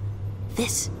in.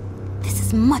 This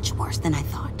is much worse than I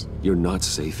thought. You're not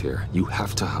safe here. You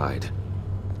have to hide.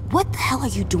 What the hell are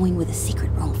you doing with a secret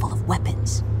room full of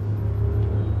weapons?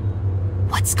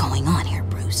 What's going on here,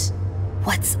 Bruce?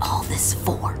 What's all this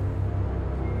for?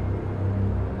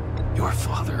 Your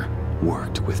father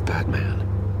worked with Batman.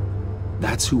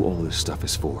 That's who all this stuff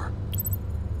is for.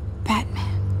 Batman.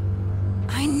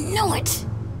 I knew it!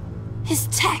 His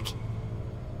tech.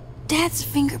 Dad's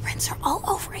fingerprints are all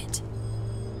over it.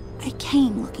 I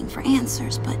came looking for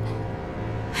answers, but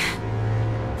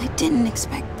I didn't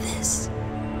expect this.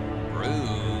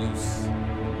 Bruce.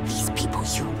 These people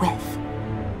you're with.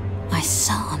 I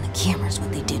saw on the cameras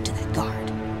what they did to that guard.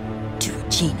 To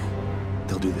Regina.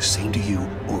 They'll do the same to you,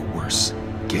 or worse.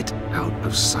 Get out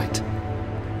of sight.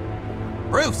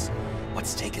 Bruce,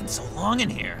 what's taking so long in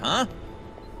here, huh?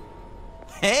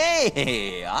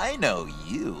 Hey, I know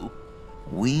you.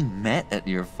 We met at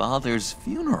your father's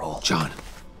funeral. John.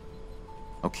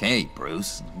 Okay,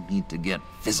 Bruce, no need to get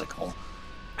physical.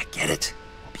 I get it.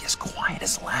 We'll be as quiet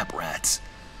as lab rats.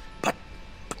 But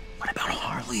what about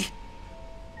Harley?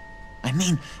 I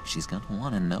mean, she's gonna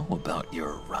want to know about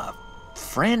your,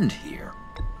 friend here.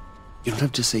 You don't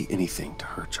have to say anything to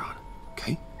her, John,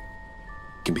 okay?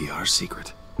 can be our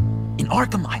secret. In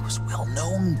Arkham, I was well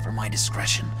known for my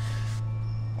discretion.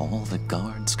 All the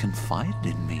guards confided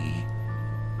in me.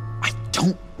 I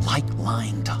don't like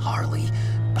lying to Harley,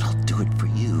 but I'll do it for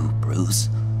you, Bruce.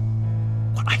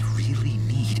 What I really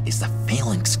need is the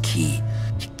Phalanx key.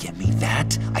 You give me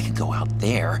that, I can go out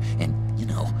there and, you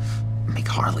know, make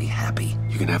Harley happy.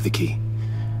 You can have the key.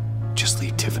 Just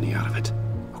leave Tiffany out of it,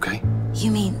 okay?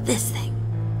 You mean this thing?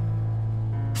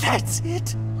 That's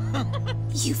it?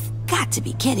 You've got to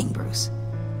be kidding, Bruce.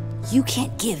 You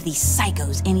can't give these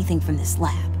psychos anything from this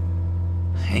lab.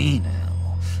 Hey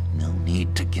now, no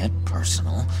need to get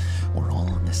personal. We're all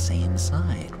on the same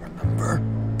side, remember?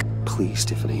 Please,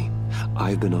 Tiffany.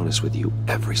 I've been honest with you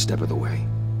every step of the way.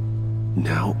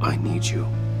 Now I need you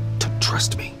to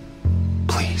trust me.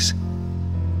 Please.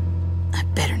 I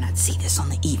better not see this on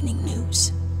the evening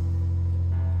news.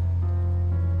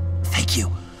 Thank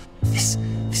you. This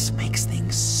makes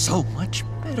things so much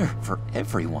better for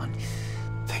everyone.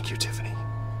 Thank you, Tiffany.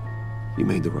 You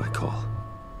made the right call.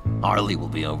 Harley will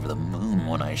be over the moon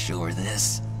when I show her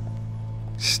this.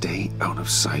 Stay out of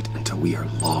sight until we are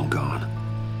long gone.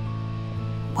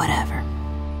 Whatever.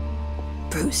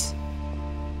 Bruce.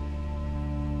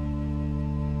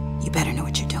 You better know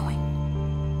what you're doing.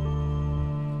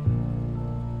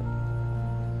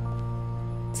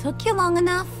 Took you long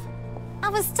enough? I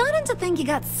was starting to think you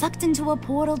got sucked into a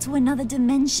portal to another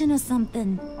dimension or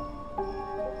something.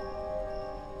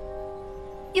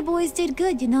 You boys did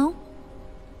good, you know?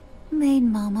 Made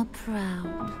Mama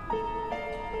proud.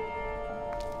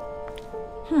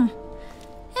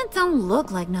 It don't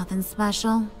look like nothing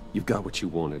special. You've got what you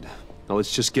wanted. Now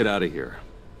let's just get out of here.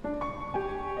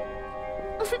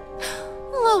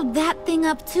 Load that thing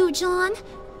up too, John.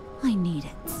 I need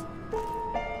it.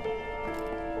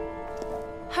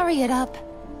 Hurry it up.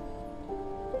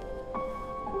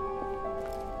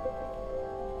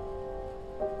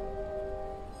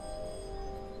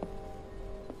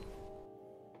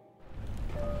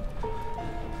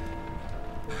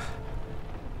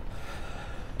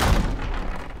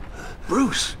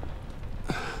 Bruce!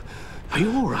 Are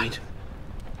you all right?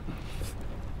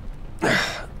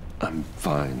 I'm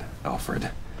fine,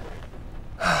 Alfred.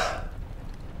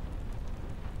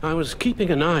 I was keeping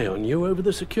an eye on you over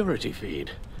the security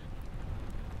feed.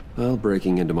 Well,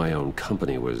 breaking into my own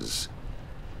company was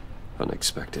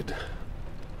unexpected.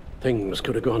 Things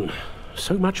could have gone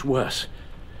so much worse.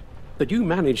 That you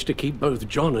managed to keep both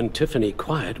John and Tiffany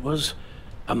quiet was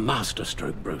a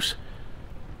masterstroke, Bruce.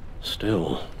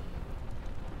 Still,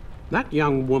 that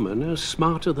young woman is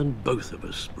smarter than both of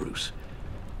us, Bruce.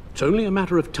 It's only a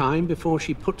matter of time before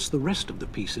she puts the rest of the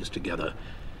pieces together.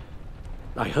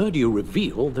 I heard you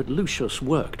reveal that Lucius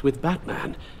worked with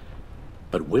Batman.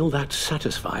 But will that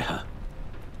satisfy her?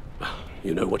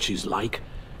 You know what she's like.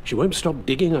 She won't stop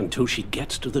digging until she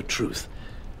gets to the truth.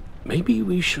 Maybe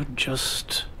we should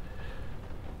just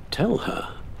tell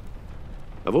her.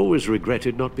 I've always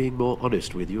regretted not being more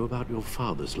honest with you about your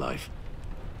father's life.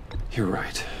 You're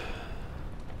right.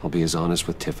 I'll be as honest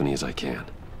with Tiffany as I can.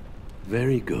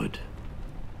 Very good.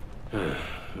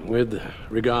 With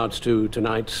regards to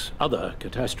tonight's other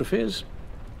catastrophes?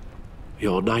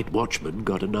 Your night watchman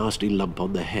got a nasty lump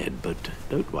on the head, but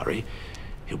don't worry,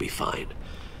 he'll be fine.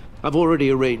 I've already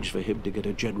arranged for him to get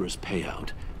a generous payout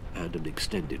and an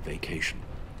extended vacation.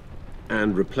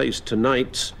 And replaced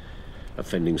tonight's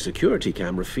offending security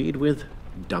camera feed with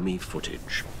dummy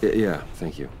footage. Yeah,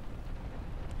 thank you.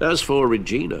 As for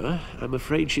Regina, I'm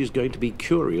afraid she's going to be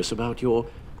curious about your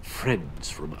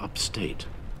friends from upstate.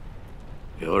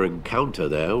 Your encounter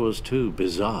there was too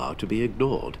bizarre to be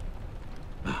ignored.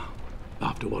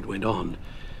 After what went on,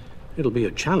 it'll be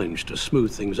a challenge to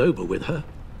smooth things over with her.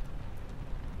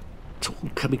 It's all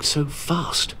coming so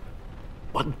fast.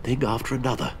 One thing after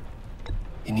another.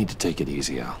 You need to take it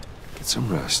easy, Al. Get some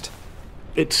rest.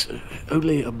 It's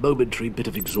only a momentary bit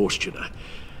of exhaustion.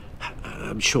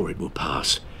 I'm sure it will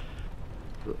pass.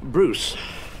 Bruce.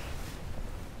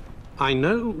 I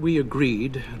know we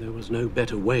agreed there was no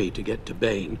better way to get to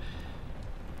Bane,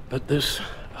 but this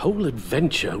whole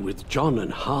adventure with John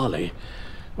and Harley,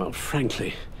 well,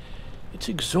 frankly, it's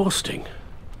exhausting.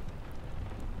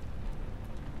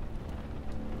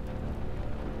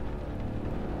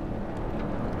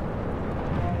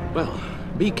 Well,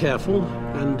 be careful,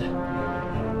 and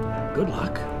good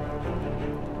luck.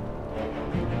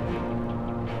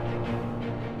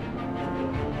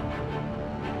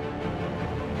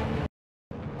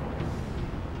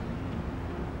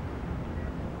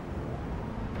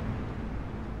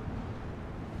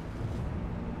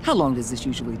 How long does this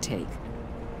usually take?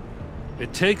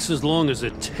 It takes as long as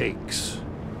it takes.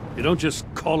 You don't just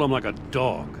call him like a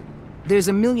dog. There's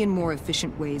a million more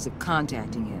efficient ways of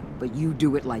contacting him, but you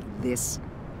do it like this?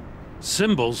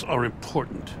 Symbols are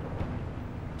important.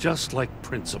 Just like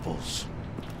principles.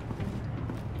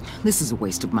 This is a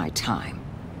waste of my time.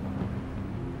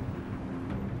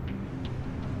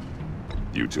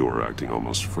 You two are acting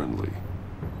almost friendly.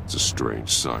 It's a strange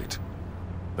sight.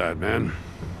 Batman?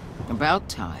 About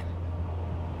time.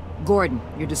 Gordon,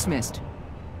 you're dismissed.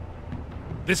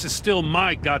 This is still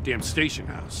my goddamn station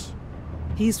house.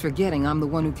 He's forgetting I'm the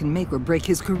one who can make or break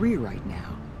his career right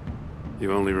now.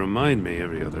 You only remind me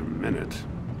every other minute.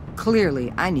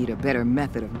 Clearly, I need a better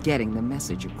method of getting the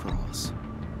message across.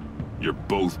 You're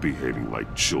both behaving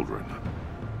like children.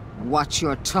 Watch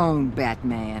your tone,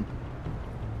 Batman.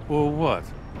 Or what?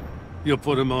 You'll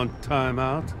put him on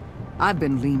timeout? I've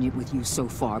been lenient with you so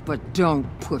far, but don't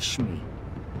push me.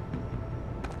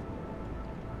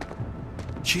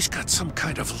 She's got some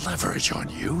kind of leverage on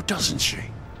you, doesn't she?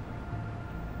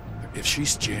 If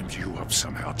she's jammed you up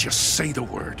somehow, just say the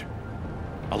word.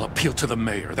 I'll appeal to the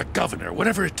mayor, the governor,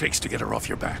 whatever it takes to get her off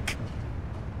your back.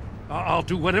 I'll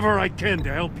do whatever I can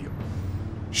to help you.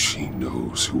 She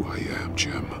knows who I am,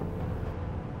 Jim.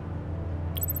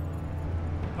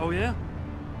 Oh yeah?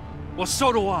 Well,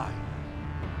 so do I.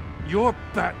 You're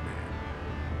Batman.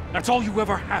 That's all you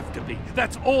ever have to be.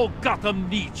 That's all Gotham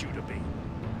needs you to be.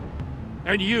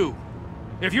 And you,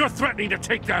 if you're threatening to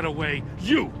take that away,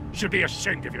 you should be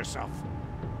ashamed of yourself.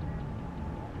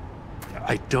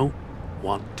 I don't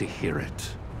want to hear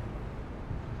it.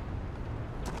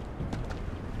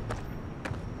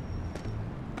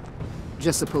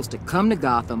 Just supposed to come to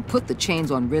Gotham, put the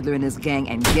chains on Riddler and his gang,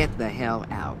 and get the hell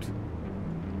out.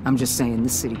 I'm just saying,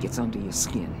 this city gets under your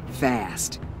skin,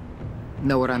 fast.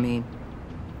 Know what I mean?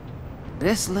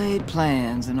 Best laid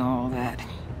plans and all that.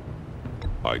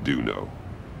 I do know.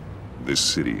 This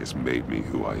city has made me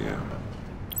who I am.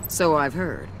 So I've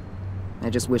heard.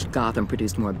 I just wish Gotham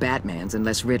produced more Batmans and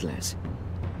less Riddlers.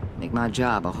 Make my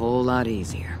job a whole lot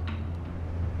easier.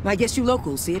 I guess you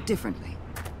locals see it differently.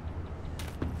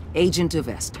 Agent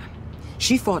Avesta.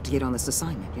 She fought to get on this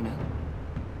assignment, you know?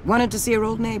 Wanted to see her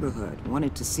old neighborhood,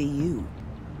 wanted to see you.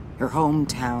 Her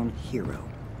hometown hero.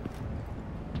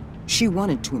 She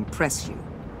wanted to impress you.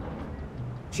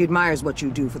 She admires what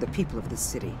you do for the people of this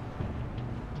city.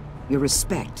 Your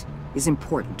respect is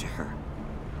important to her.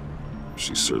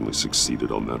 She certainly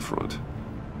succeeded on that front.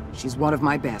 She's one of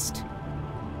my best.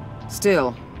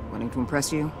 Still, wanting to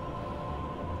impress you?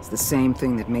 It's the same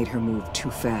thing that made her move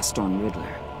too fast on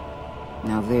Riddler.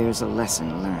 Now there's a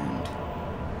lesson learned.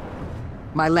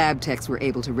 My lab techs were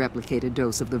able to replicate a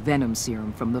dose of the venom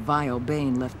serum from the vial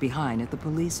Bane left behind at the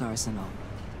police arsenal.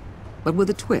 But with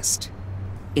a twist.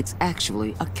 It's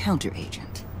actually a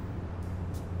counter-agent.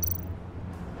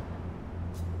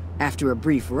 After a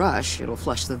brief rush, it'll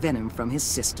flush the venom from his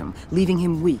system, leaving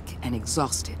him weak and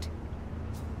exhausted.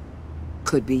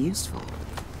 Could be useful.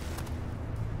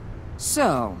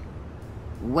 So,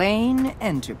 Wayne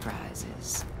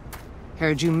Enterprises.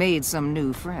 Heard you made some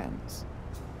new friends.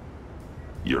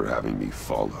 You're having me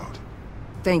followed.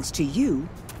 Thanks to you,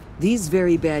 these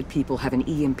very bad people have an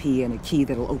EMP and a key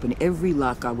that'll open every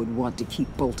lock I would want to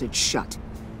keep bolted shut.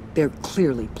 They're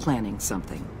clearly planning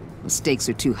something. The stakes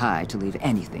are too high to leave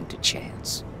anything to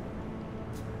chance.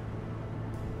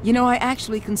 You know, I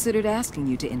actually considered asking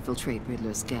you to infiltrate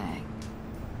Riddler's gang.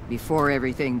 Before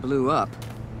everything blew up,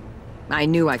 I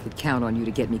knew I could count on you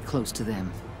to get me close to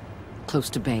them. Close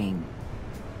to Bane.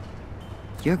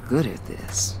 You're good at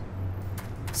this.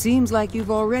 Seems like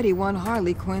you've already won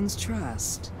Harley Quinn's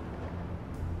trust.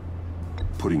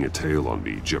 Putting a tail on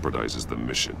me jeopardizes the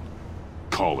mission.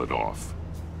 Call it off.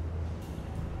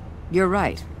 You're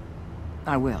right.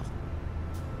 I will.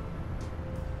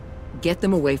 Get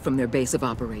them away from their base of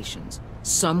operations.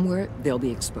 Somewhere they'll be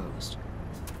exposed.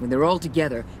 When they're all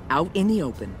together, out in the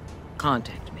open,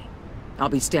 contact me. I'll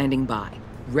be standing by,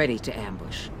 ready to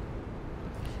ambush.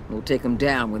 We'll take them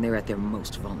down when they're at their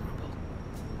most vulnerable.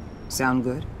 Sound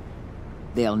good?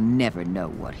 They'll never know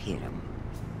what hit them.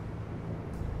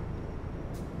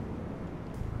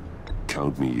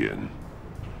 Count me in.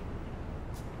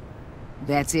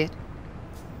 That's it?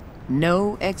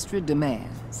 No extra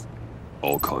demands?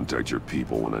 I'll contact your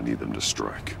people when I need them to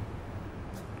strike.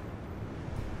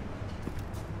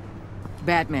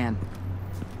 Batman.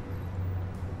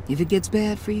 If it gets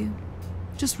bad for you,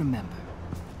 just remember.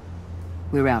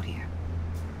 We're out here.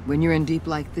 When you're in deep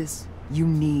like this, you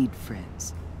need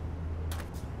friends.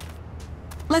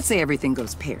 Let's say everything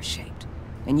goes pear-shaped,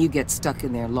 and you get stuck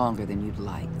in there longer than you'd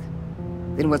like.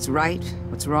 Then what's right,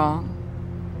 what's wrong,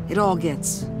 it all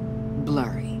gets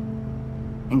blurry.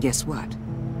 And guess what?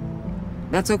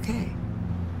 That's okay.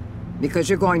 Because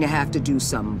you're going to have to do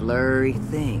some blurry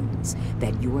things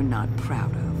that you're not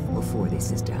proud of before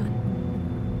this is done.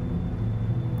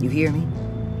 You hear me?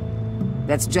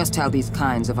 That's just how these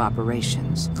kinds of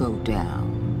operations go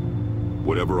down.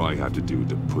 Whatever I have to do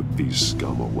to put these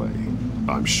scum away,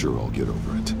 I'm sure I'll get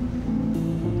over it.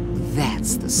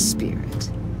 That's the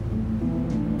spirit.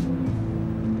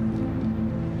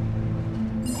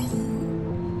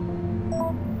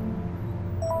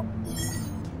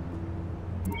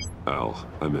 Al,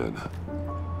 I'm in.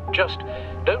 Just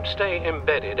don't stay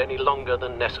embedded any longer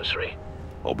than necessary.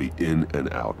 I'll be in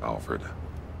and out, Alfred.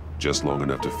 Just long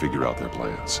enough to figure out their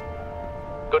plans.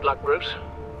 Good luck, Bruce.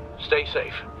 Stay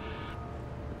safe.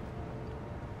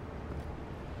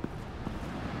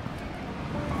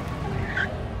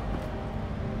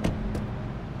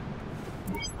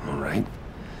 All right.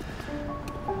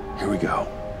 Here we go.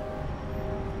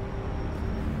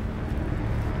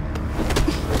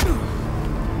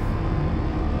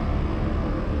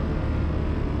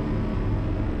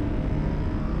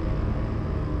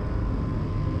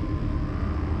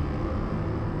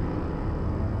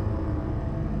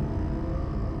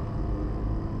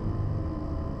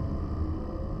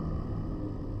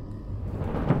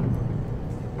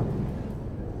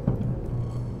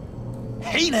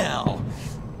 Hey now!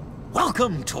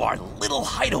 Welcome to our little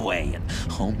hideaway and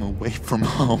home away from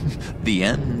home, the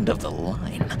end of the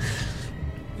line.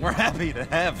 We're happy to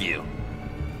have you.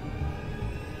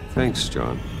 Thanks,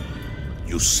 John.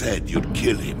 You said you'd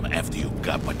kill him after you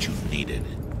got what you needed.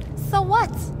 So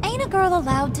what? Ain't a girl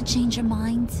allowed to change her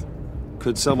mind?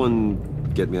 Could someone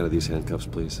get me out of these handcuffs,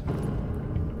 please?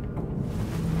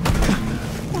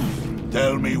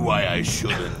 Tell me why I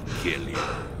shouldn't kill you.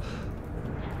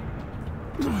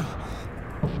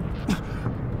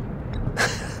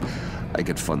 I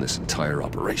could fund this entire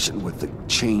operation with the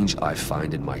change I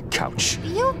find in my couch.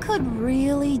 You could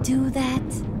really do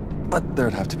that? But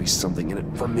there'd have to be something in it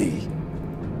for me.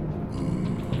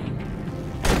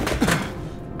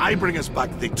 I bring us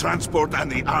back the transport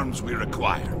and the arms we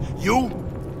require. You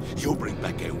bring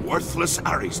back a worthless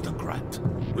aristocrat.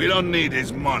 We don't need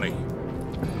his money.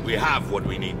 We have what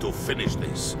we need to finish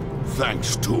this,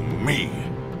 thanks to me.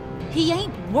 He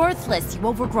ain't worthless, you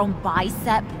overgrown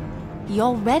bicep. He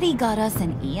already got us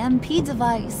an EMP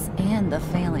device and the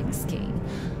phalanx key.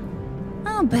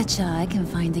 I'll betcha I can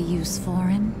find a use for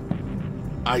him.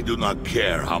 I do not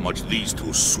care how much these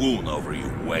two swoon over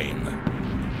you, Wayne.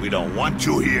 We don't want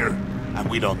you here, and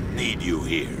we don't need you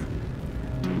here.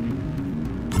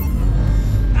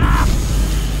 Ah!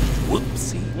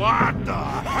 Whoopsie. What the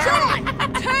hell?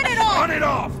 John! Turn it off! Turn it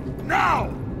off!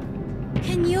 Now!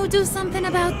 Can you do something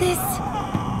about this?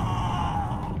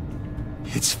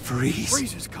 It's Freeze.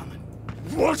 Freeze is coming.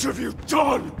 What have you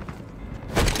done?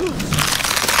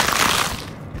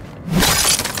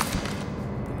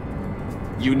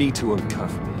 You need to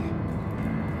uncuff me.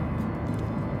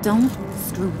 Don't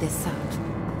screw this up.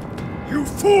 You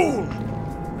fool!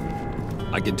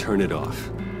 I can turn it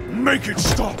off. Make it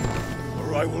stop,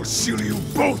 or I will seal you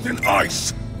both in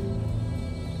ice!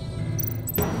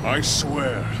 I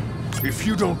swear, if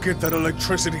you don't get that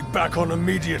electricity back on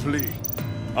immediately,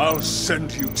 I'll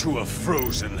send you to a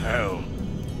frozen hell.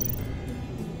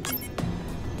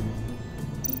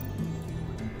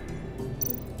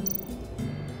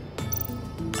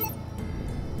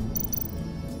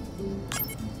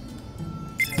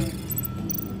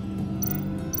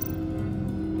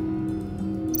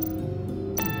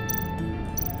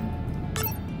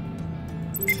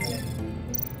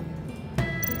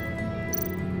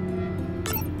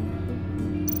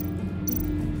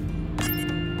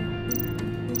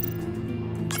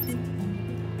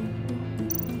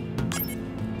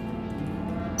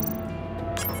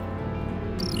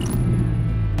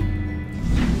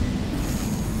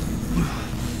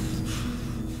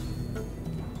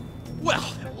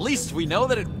 Well, at least we know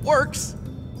that it works.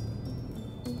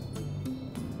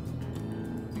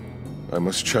 I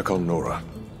must check on Nora.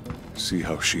 See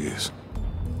how she is.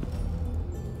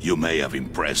 You may have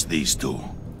impressed these two,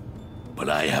 but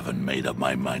I haven't made up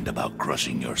my mind about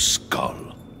crushing your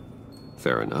skull.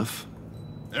 Fair enough.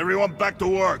 Everyone back to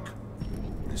work.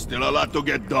 There's still a lot to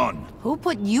get done. Who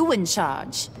put you in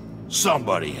charge?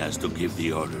 Somebody has to give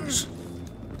the orders.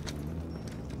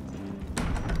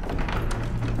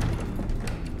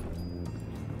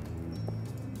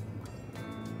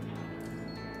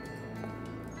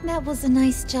 That was a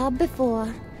nice job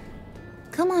before.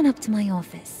 Come on up to my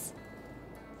office.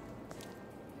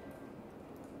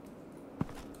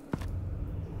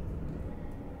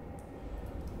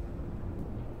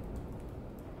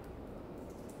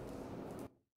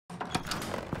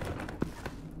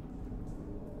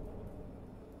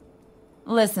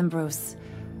 Listen, Bruce.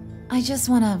 I just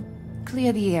want to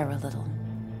clear the air a little.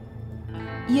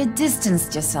 You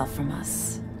distanced yourself from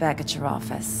us back at your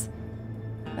office.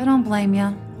 I don't blame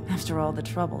you, after all the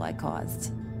trouble I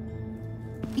caused.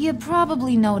 You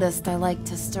probably noticed I like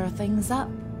to stir things up.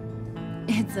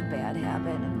 It's a bad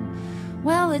habit, and,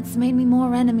 well, it's made me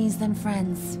more enemies than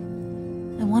friends.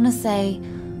 I want to say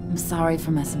I'm sorry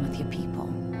for messing with your people.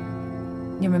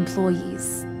 Your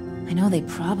employees. I know they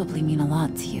probably mean a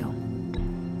lot to you.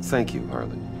 Thank you,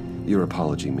 Harley. Your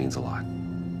apology means a lot.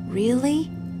 Really?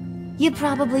 You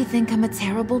probably think I'm a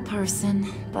terrible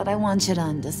person, but I want you to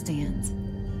understand.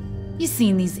 You've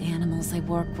seen these animals I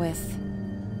work with.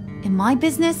 In my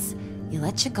business, you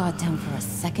let your guard down for a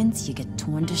second, you get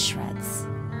torn to shreds.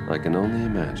 I can only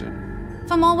imagine.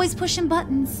 If I'm always pushing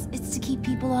buttons, it's to keep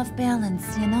people off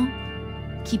balance, you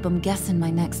know? Keep them guessing my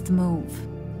next move.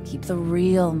 Keep the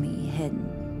real me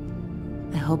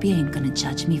hidden. I hope you ain't gonna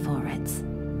judge me for it.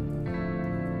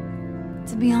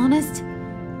 To be honest,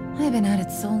 I've been at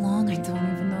it so long I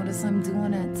don't even notice I'm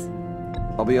doing it.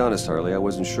 I'll be honest, Harley, I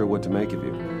wasn't sure what to make of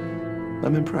you.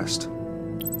 I'm impressed.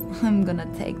 I'm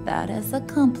gonna take that as a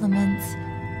compliment,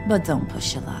 but don't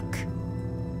push your luck.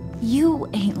 You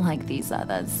ain't like these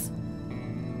others.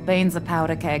 Bane's a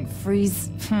powder keg, Freeze.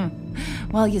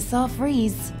 Well, you saw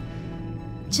Freeze.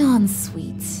 John's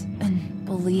sweet, and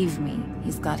believe me,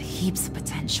 he's got heaps of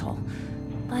potential.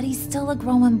 But he's still a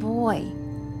growing boy.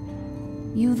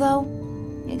 You, though,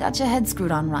 you got your head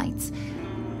screwed on right.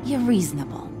 You're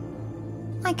reasonable.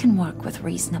 I can work with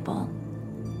reasonable.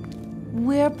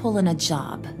 We're pulling a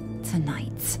job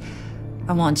tonight.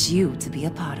 I want you to be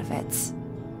a part of it.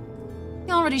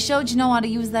 You already showed you know how to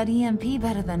use that EMP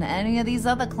better than any of these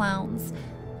other clowns.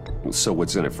 So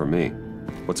what's in it for me?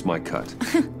 What's my cut?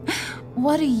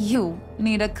 What do you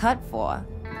need a cut for?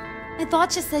 I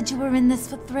thought you said you were in this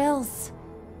for thrills.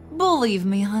 Believe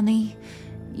me, honey,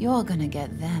 you're gonna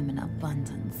get them in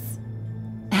abundance.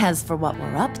 As for what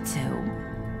we're up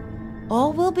to,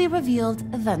 all will be revealed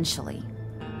eventually.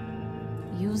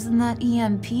 Using that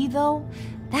EMP, though,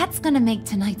 that's gonna make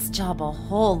tonight's job a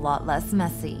whole lot less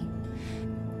messy.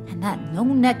 And that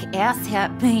no-neck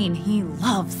asshat Bane, he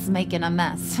loves making a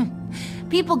mess.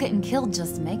 People getting killed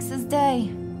just makes his day.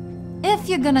 If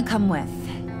you're gonna come with,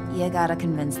 you gotta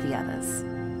convince the others.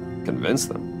 Convince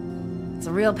them? It's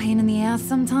a real pain in the ass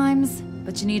sometimes,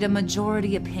 but you need a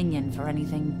majority opinion for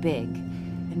anything big.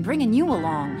 And bringing you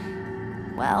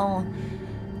along, well,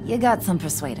 you got some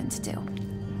persuading to do.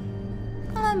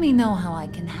 Let me know how I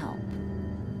can help.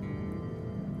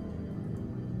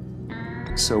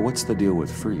 So what's the deal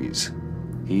with Freeze?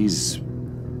 He's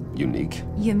unique.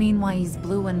 You mean why he's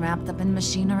blue and wrapped up in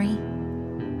machinery?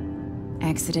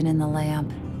 Accident in the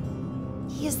lab.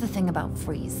 Here's the thing about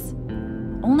Freeze.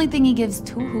 Only thing he gives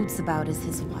two hoots about is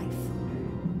his wife.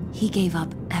 He gave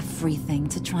up everything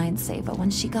to try and save her when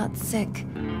she got sick.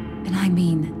 And I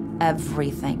mean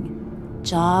everything.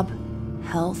 Job,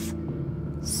 health,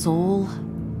 soul,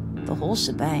 the whole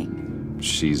shebang.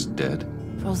 She's dead?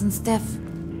 Frozen stiff.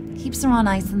 Keeps her on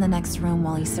ice in the next room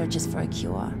while he searches for a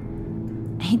cure.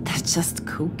 Ain't that just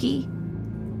kooky?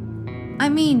 I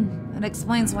mean, it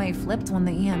explains why he flipped when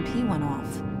the EMP went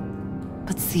off.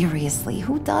 But seriously,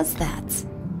 who does that?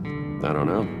 I don't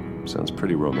know. Sounds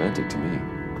pretty romantic to me.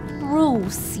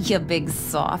 Bruce, you big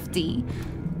softy.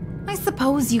 I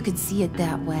suppose you could see it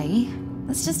that way.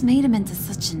 That's just made him into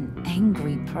such an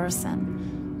angry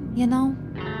person. You know,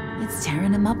 it's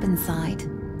tearing him up inside.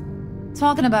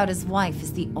 Talking about his wife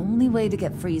is the only way to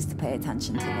get Freeze to pay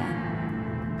attention to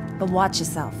you. But watch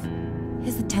yourself.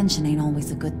 His attention ain't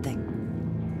always a good thing.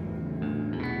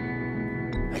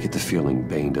 I get the feeling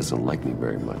Bane doesn't like me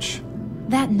very much.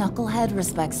 That knucklehead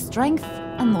respects strength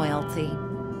and loyalty.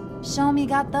 Show him you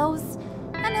got those,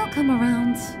 and he'll come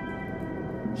around.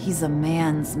 He's a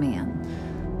man's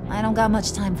man. I don't got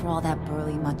much time for all that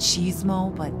burly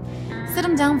machismo, but sit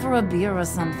him down for a beer or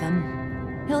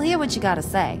something. He'll hear what you gotta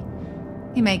say.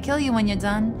 He may kill you when you're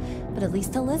done, but at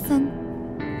least he'll listen.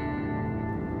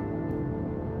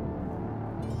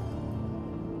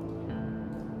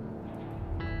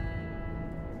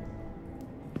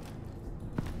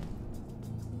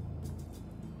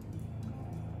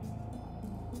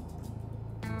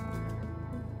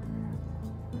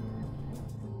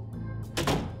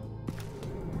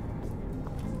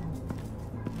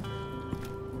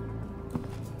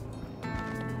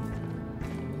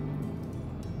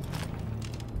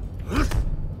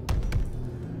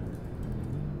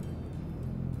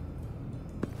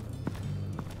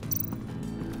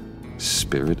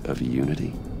 Spirit of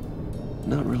unity?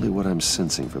 Not really what I'm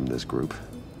sensing from this group.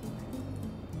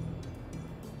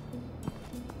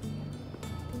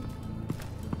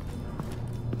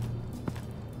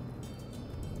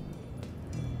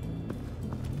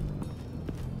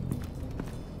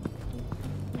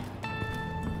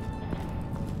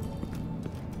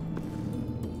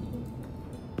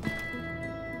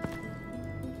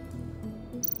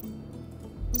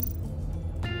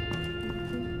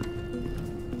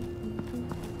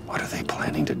 What are they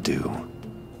planning to do?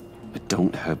 I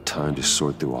don't have time to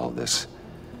sort through all this.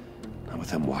 Not with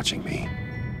them watching me.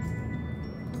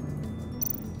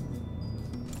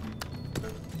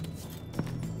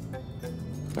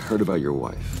 I heard about your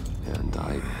wife, and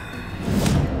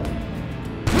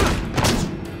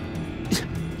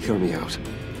Hear me out.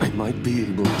 I might be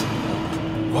able to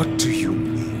help. What do you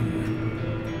mean?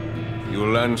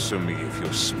 You'll answer me if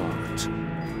you're smart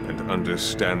and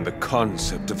understand the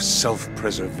concept of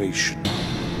self-preservation.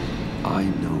 I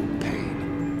know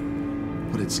pain.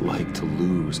 What it's like to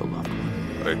lose a loved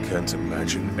one. I can't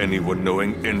imagine anyone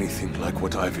knowing anything like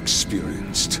what I've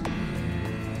experienced.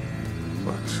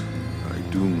 But I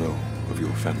do know of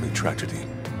your family tragedy.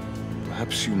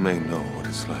 Perhaps you may know what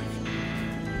it's like.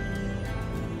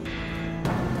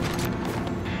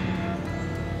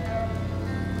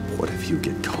 What if you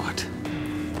get caught?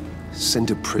 Sent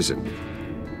to prison?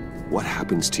 What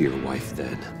happens to your wife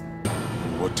then?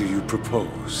 What do you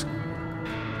propose?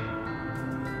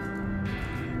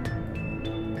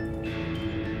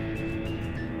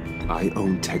 I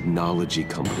own technology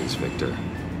companies, Victor.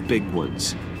 Big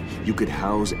ones. You could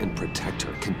house and protect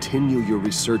her. Continue your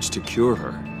research to cure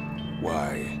her.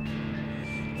 Why?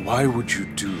 Why would you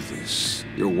do this?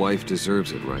 Your wife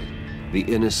deserves it, right? The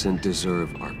innocent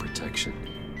deserve our protection.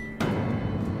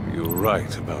 You're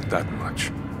right about that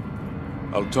much.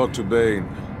 I'll talk to Bane.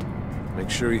 Make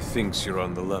sure he thinks you're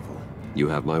on the level. You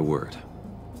have my word.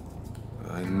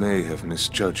 I may have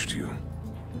misjudged you.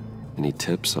 Any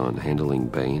tips on handling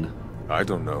Bane? I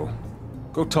don't know.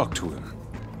 Go talk to him.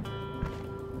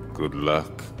 Good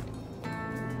luck.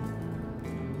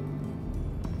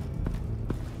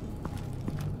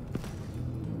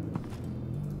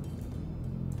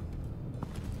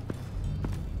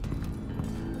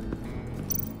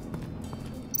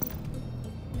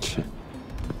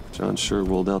 John sure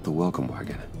rolled out the welcome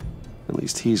wagon. At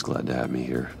least he's glad to have me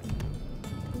here.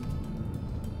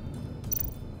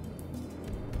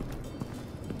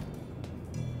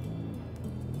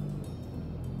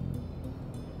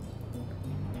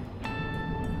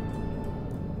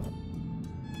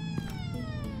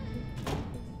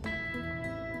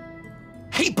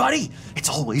 Hey, buddy! It's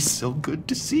always so good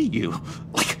to see you.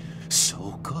 Like,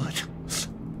 so good.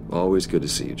 Always good to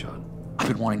see you, John. I've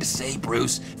been wanting to say,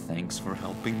 Bruce, thanks for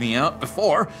helping me out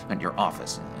before at your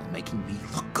office and making me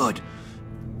look good.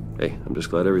 Hey, I'm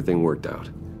just glad everything worked out.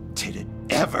 Did it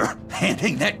ever?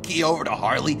 Handing that key over to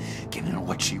Harley, giving her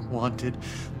what she wanted.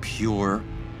 Pure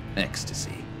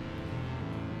ecstasy.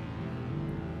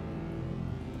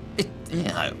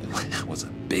 It was a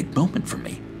big moment for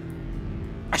me.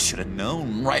 I should have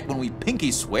known right when we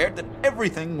pinky sweared that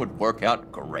everything would work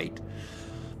out great.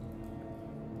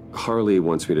 Harley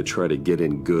wants me to try to get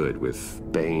in good with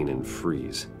Bane and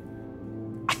Freeze.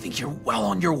 I think you're well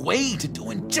on your way to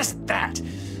doing just that.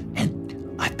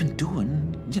 And I've been doing,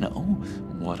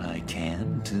 what I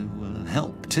can to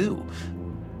help, too.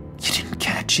 You didn't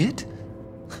catch it?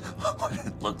 When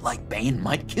it looked like Bane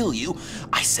might kill you,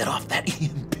 I set off that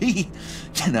EMP,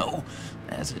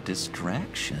 as a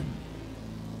distraction.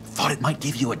 Thought it might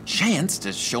give you a chance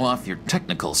to show off your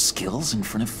technical skills in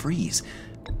front of Freeze.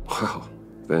 Wow.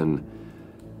 Then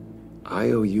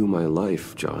I owe you my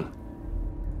life, John.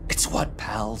 It's what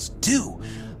pals do.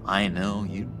 I know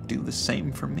you'd do the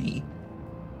same for me.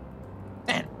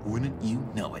 And wouldn't you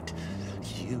know it,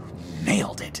 you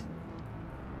nailed it.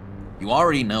 You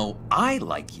already know I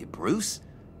like you, Bruce.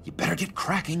 You better get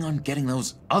cracking on getting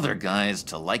those other guys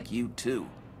to like you too.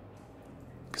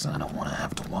 'Cause I don't want to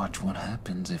have to watch what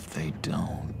happens if they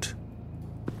don't.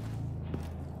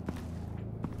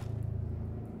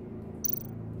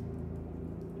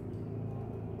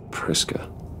 Priska.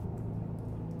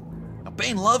 Now,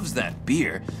 Bane loves that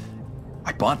beer.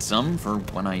 I bought some for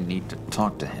when I need to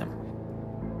talk to him.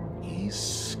 He's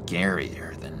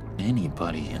scarier than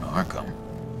anybody in Arkham.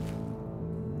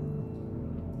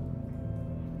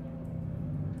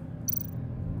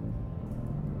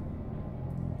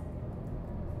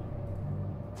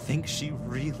 Think she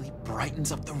really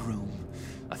brightens up the room.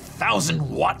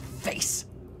 1,000-watt face.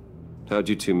 How'd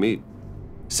you two meet?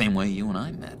 Same way you and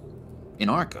I met. In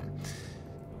Arkham.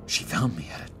 She found me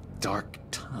at a dark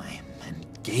time and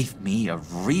gave me a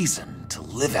reason to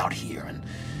live out here and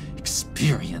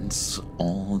experience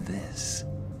all this.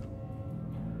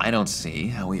 I don't see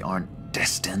how we aren't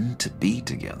destined to be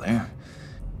together.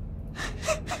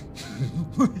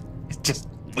 It just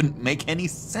wouldn't make any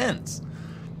sense.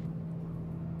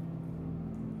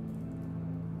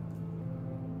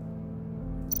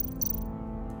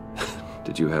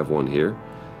 Did you have one here?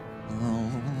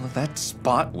 Oh, that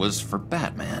spot was for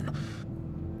Batman.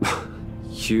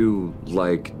 You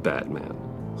like Batman?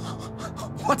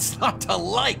 What's not to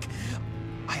like?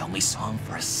 I only saw him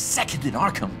for a second in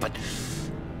Arkham, but...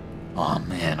 oh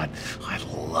man, I'd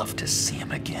love to see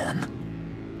him again.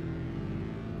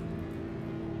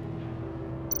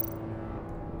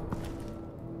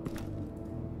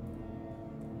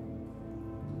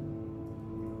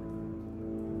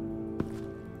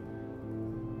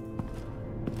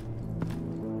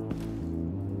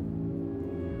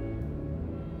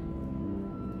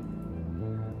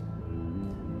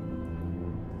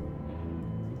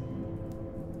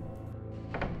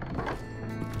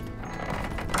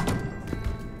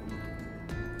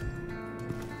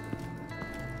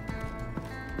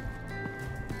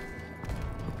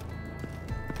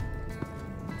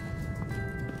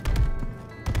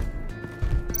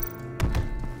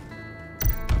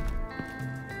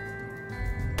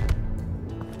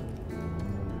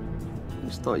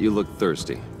 Just thought you looked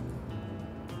thirsty.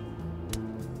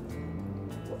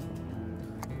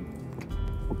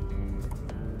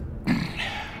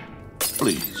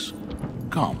 Please,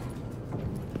 come.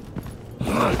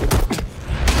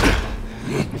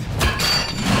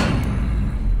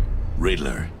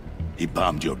 Riddler, he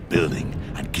bombed your building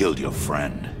and killed your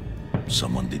friend.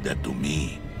 Someone did that to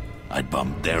me. I'd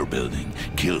bomb their building,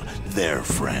 kill their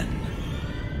friend.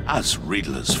 As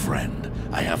Riddler's friend,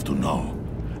 I have to know,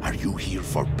 are you here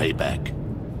for payback?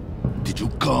 Did you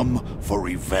come for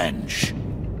revenge?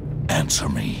 Answer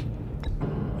me,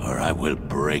 or I will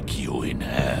break you in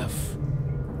half.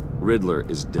 Riddler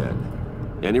is dead.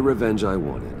 Any revenge I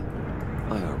wanted,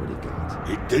 I already got.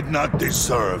 He did not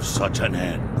deserve such an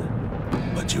end.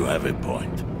 But you have a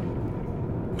point.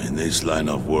 In this line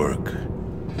of work,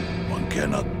 one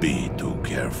cannot be too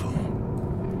careful.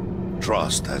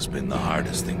 Trust has been the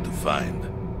hardest thing to find,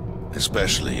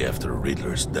 especially after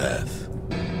Riddler's death.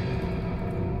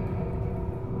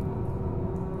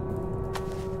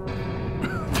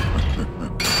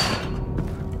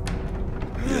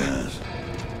 Yes,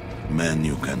 men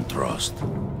you can trust.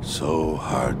 So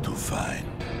hard to find.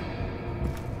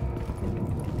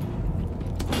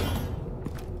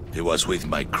 He was with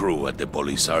my crew at the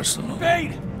police arsenal.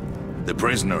 Bane! The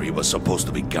prisoner he was supposed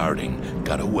to be guarding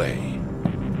got away.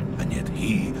 And yet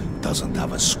he doesn't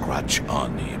have a scratch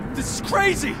on him. This is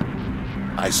crazy!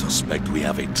 I suspect we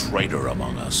have a traitor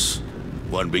among us.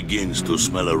 One begins to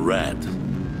smell a rat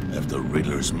after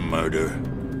Riddler's murder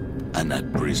and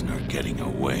that prisoner getting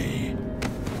away.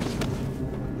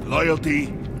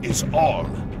 Loyalty is all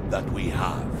that we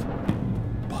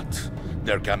have. But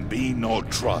there can be no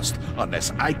trust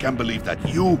unless I can believe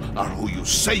that you are who you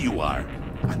say you are,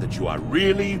 and that you are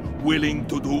really willing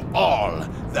to do all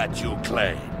that you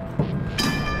claim.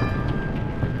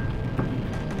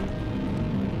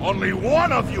 Only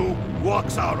one of you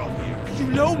walks out of here.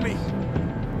 You know me.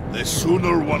 The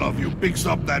sooner one of you picks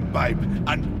up that pipe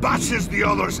and bashes the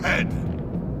other's head,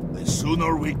 the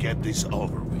sooner we get this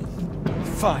over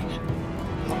with. Fine.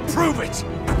 I'll prove it!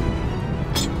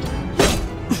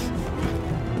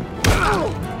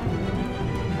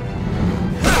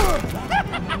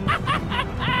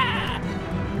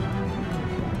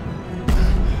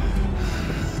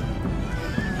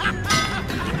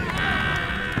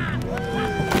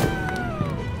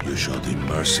 You showed him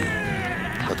mercy.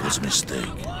 That was a mistake.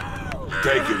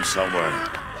 Take him somewhere.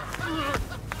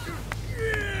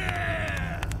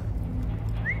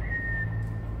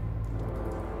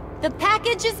 The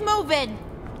package is moving!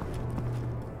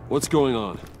 What's going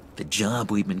on? The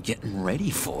job we've been getting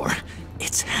ready for.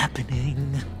 It's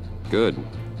happening. Good.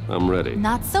 I'm ready.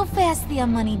 Not so fast, the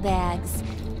Moneybags.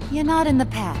 You're not in the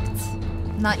Pact.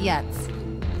 Not yet.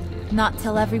 Not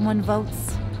till everyone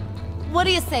votes. What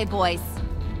do you say, boys?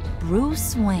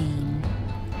 Bruce Wayne.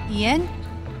 In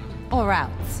or out?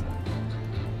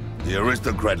 The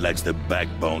aristocrat lacks the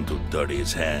backbone to dirty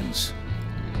his hands.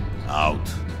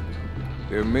 Out.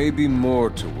 There may be more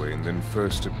to Wayne than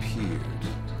first appeared.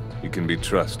 You can be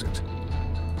trusted.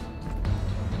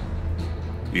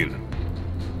 In.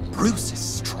 Bruce is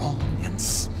strong and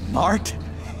smart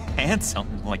and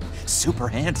handsome, like super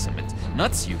handsome. It's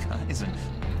nuts, you guys. And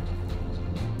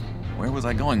where was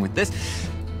I going with this?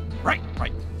 Right.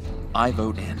 I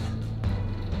vote in.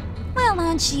 Well,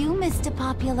 aren't you, Mr.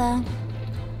 Popular?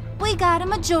 We got a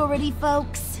majority,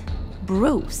 folks.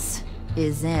 Bruce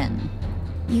is in.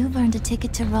 You've earned a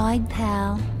ticket to ride,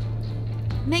 pal.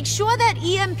 Make sure that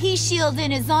EMP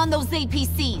shielding is on those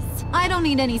APCs. I don't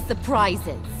need any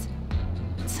surprises.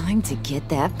 Time to get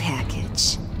that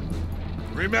package.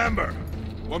 Remember,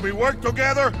 when we work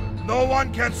together, no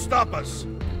one can stop us.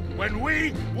 When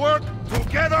we work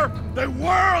together, the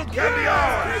world can be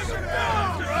ours!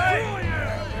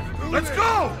 Let's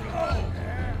go!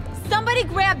 Somebody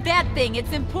grab that thing,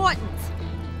 it's important.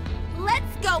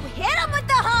 Let's go hit him with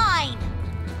the hind!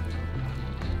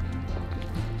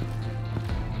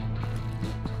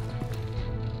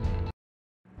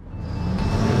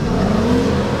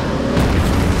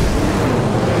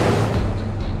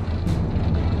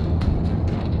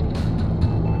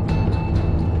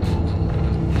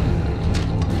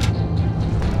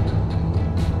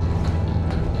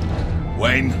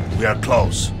 Wayne, we are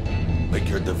close. Make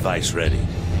your device ready.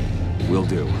 Will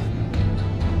do.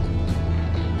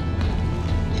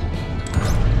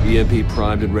 EMP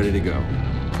primed and ready to go.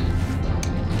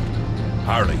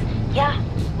 Harley. Yeah,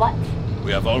 what?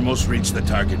 We have almost reached the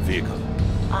target vehicle.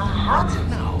 Uh-huh.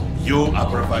 You are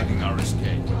providing our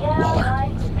escape. Waller.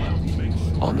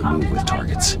 On the move with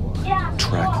targets.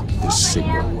 Track this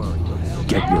signal.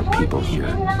 Get your people here.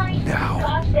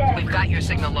 Now. We've got your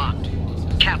signal locked.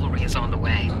 Cavalry is on the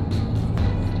way.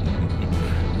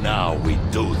 Now we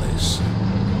do this.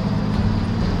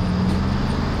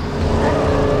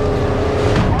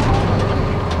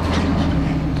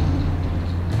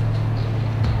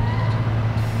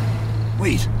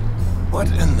 Wait, what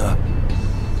in the...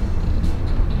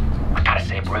 I gotta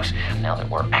say, Bruce, now that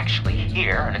we're actually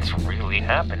here and it's really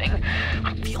happening,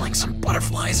 I'm feeling some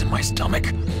butterflies in my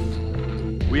stomach.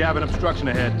 We have an obstruction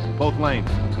ahead, both lanes.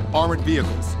 Armored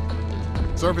vehicles.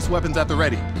 Service weapons at the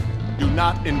ready. Do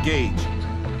not engage.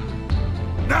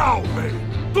 Now, man!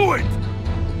 Do it!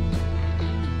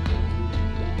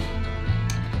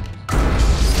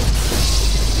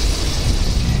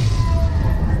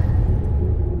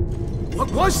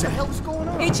 What was that? What the hell is going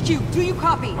on? HQ, do you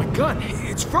copy? My gun,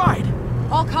 it's fried.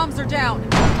 All comms are down.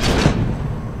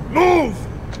 Move!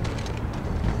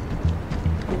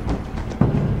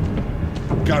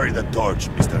 Carry the torch,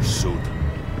 Mr. Suit.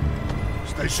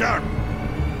 Stay sharp.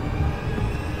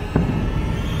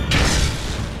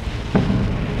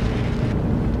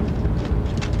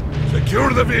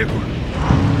 Secure the vehicle.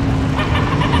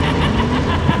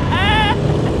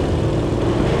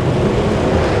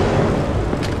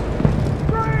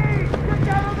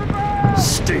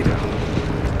 Stay down.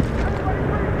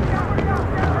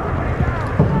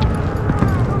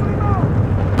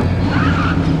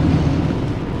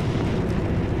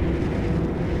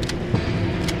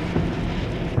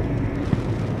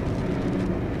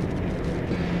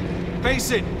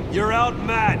 Face it, you're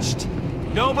outmatched.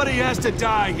 Nobody has to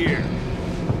die here.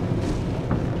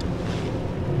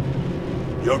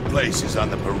 Your place is on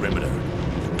the perimeter.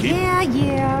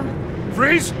 Yeah.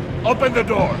 Freeze! Open the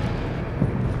door!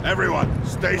 Everyone,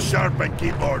 stay sharp and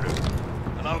keep order.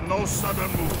 Allow no sudden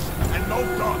moves, and no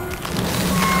talk.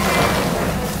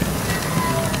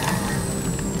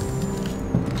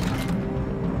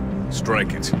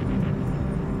 Strike it.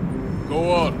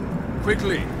 Go on,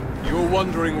 quickly. You're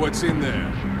wondering what's in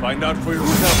there. Find out for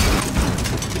yourself.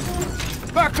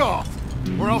 Back off,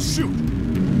 or I'll shoot.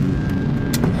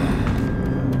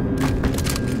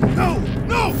 No!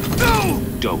 No! No!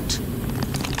 Don't.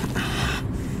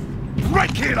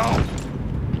 Break it off!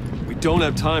 We don't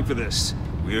have time for this.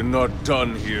 We're not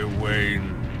done here,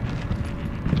 Wayne.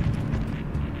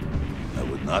 I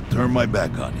would not turn my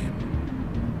back on him.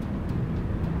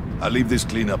 I'll leave this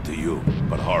cleanup to you,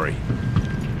 but hurry.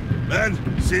 Men,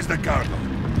 seize the cargo.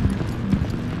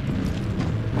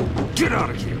 Get out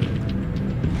of here!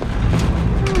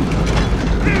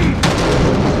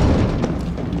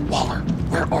 Waller,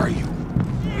 where are you?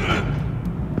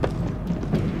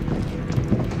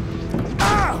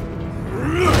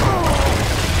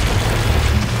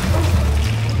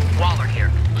 Waller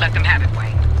here. Let them have it,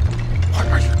 Wayne. What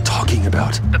are you talking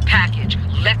about? The package.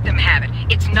 Let them have it.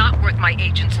 It's not worth my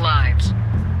agents' lives.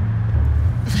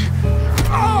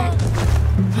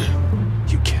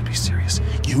 You can't be serious.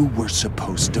 You were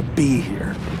supposed to be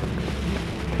here.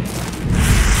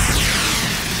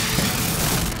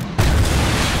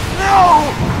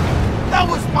 No! That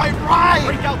was my ride!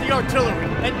 Break out the artillery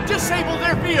and disable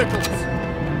their vehicles!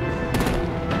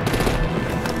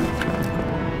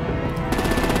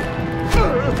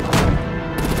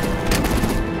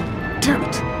 Damn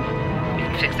it! You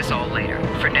can fix this all later.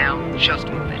 For now, just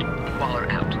move it. Waller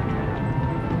out.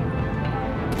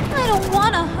 I don't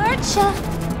want to hurt ya,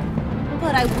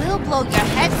 but I will blow your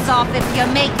heads off if you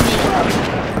make me.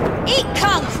 Eat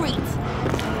concrete!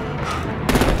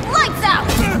 Lights out!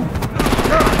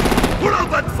 Put out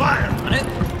that fire! On it.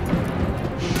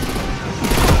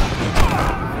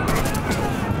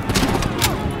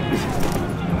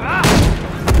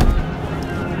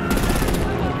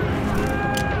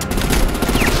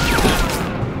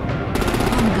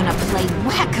 I'm gonna play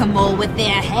whack-a-mole with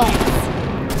their heads.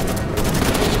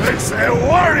 It's a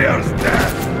warrior's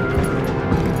death!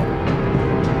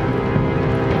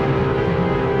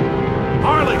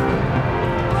 Charlie!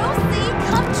 Rosie,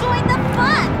 come join the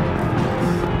fun!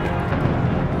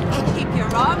 Keep your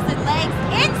arms and legs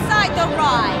inside the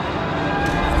ride!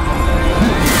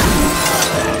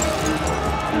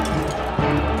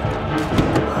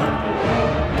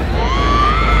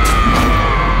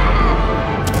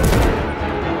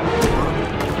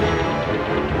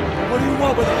 What do you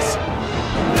want with us?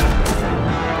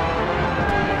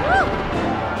 Woo!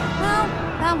 Well,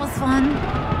 that was fun.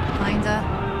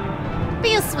 Kinda.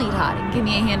 Be a sweetheart and give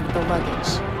me a hand with the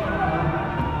luggage.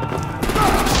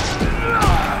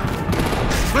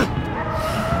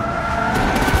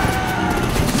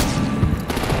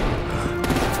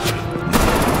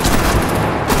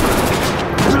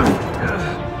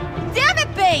 Damn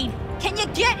it, Bane! Can you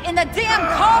get in the damn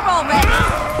car already?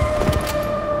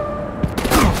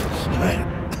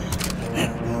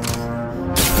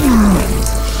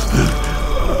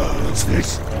 What's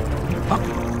this?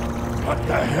 What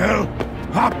the hell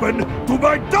happened to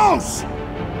my dose?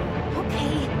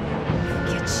 Okay,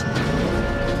 forget you.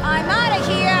 I'm out of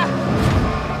here!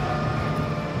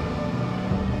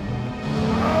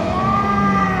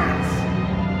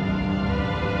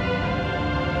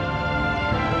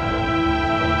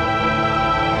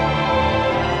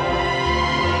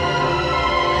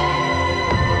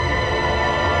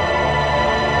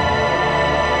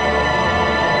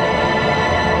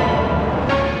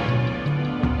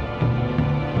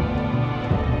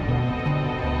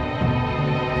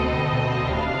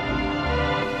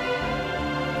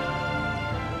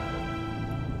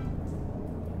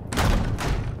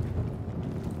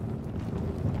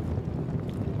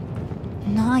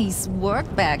 Nice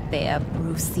work back there,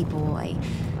 Brucey boy.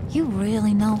 You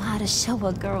really know how to show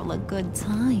a girl a good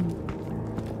time.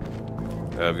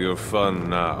 Have your fun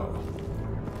now.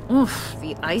 Oof,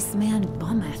 the Iceman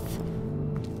bummeth.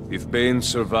 If Bane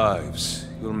survives,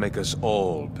 he'll make us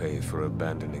all pay for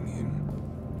abandoning him.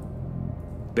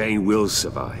 Bane will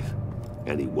survive,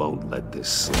 and he won't let this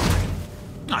slide.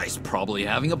 He's probably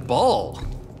having a ball,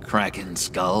 cracking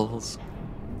skulls.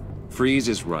 Freeze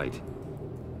is right.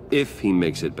 If he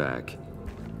makes it back,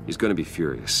 he's gonna be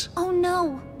furious. Oh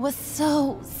no, we're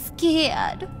so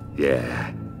scared.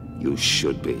 Yeah, you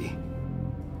should be.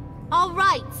 All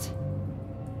right.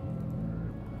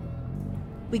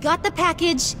 We got the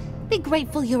package. Be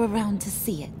grateful you're around to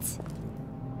see it.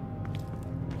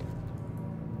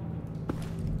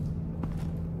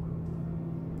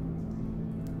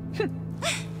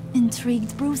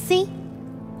 Intrigued, Brucey?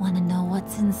 Wanna know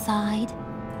what's inside?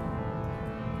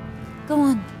 Go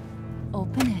on,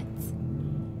 open it.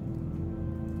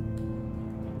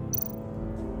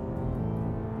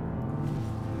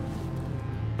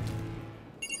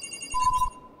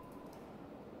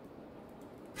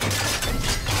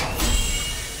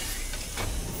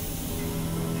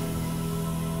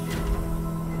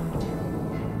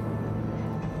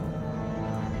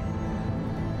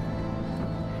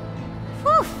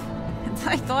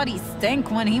 I thought he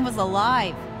stank when he was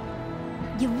alive.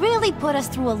 You really put us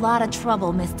through a lot of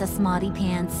trouble, Mr. Smarty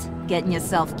Pants. Getting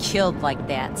yourself killed like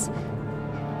that.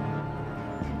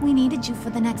 We needed you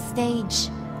for the next stage.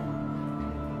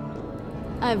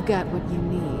 I've got what you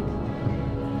need.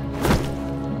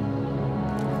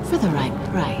 For the right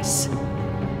price.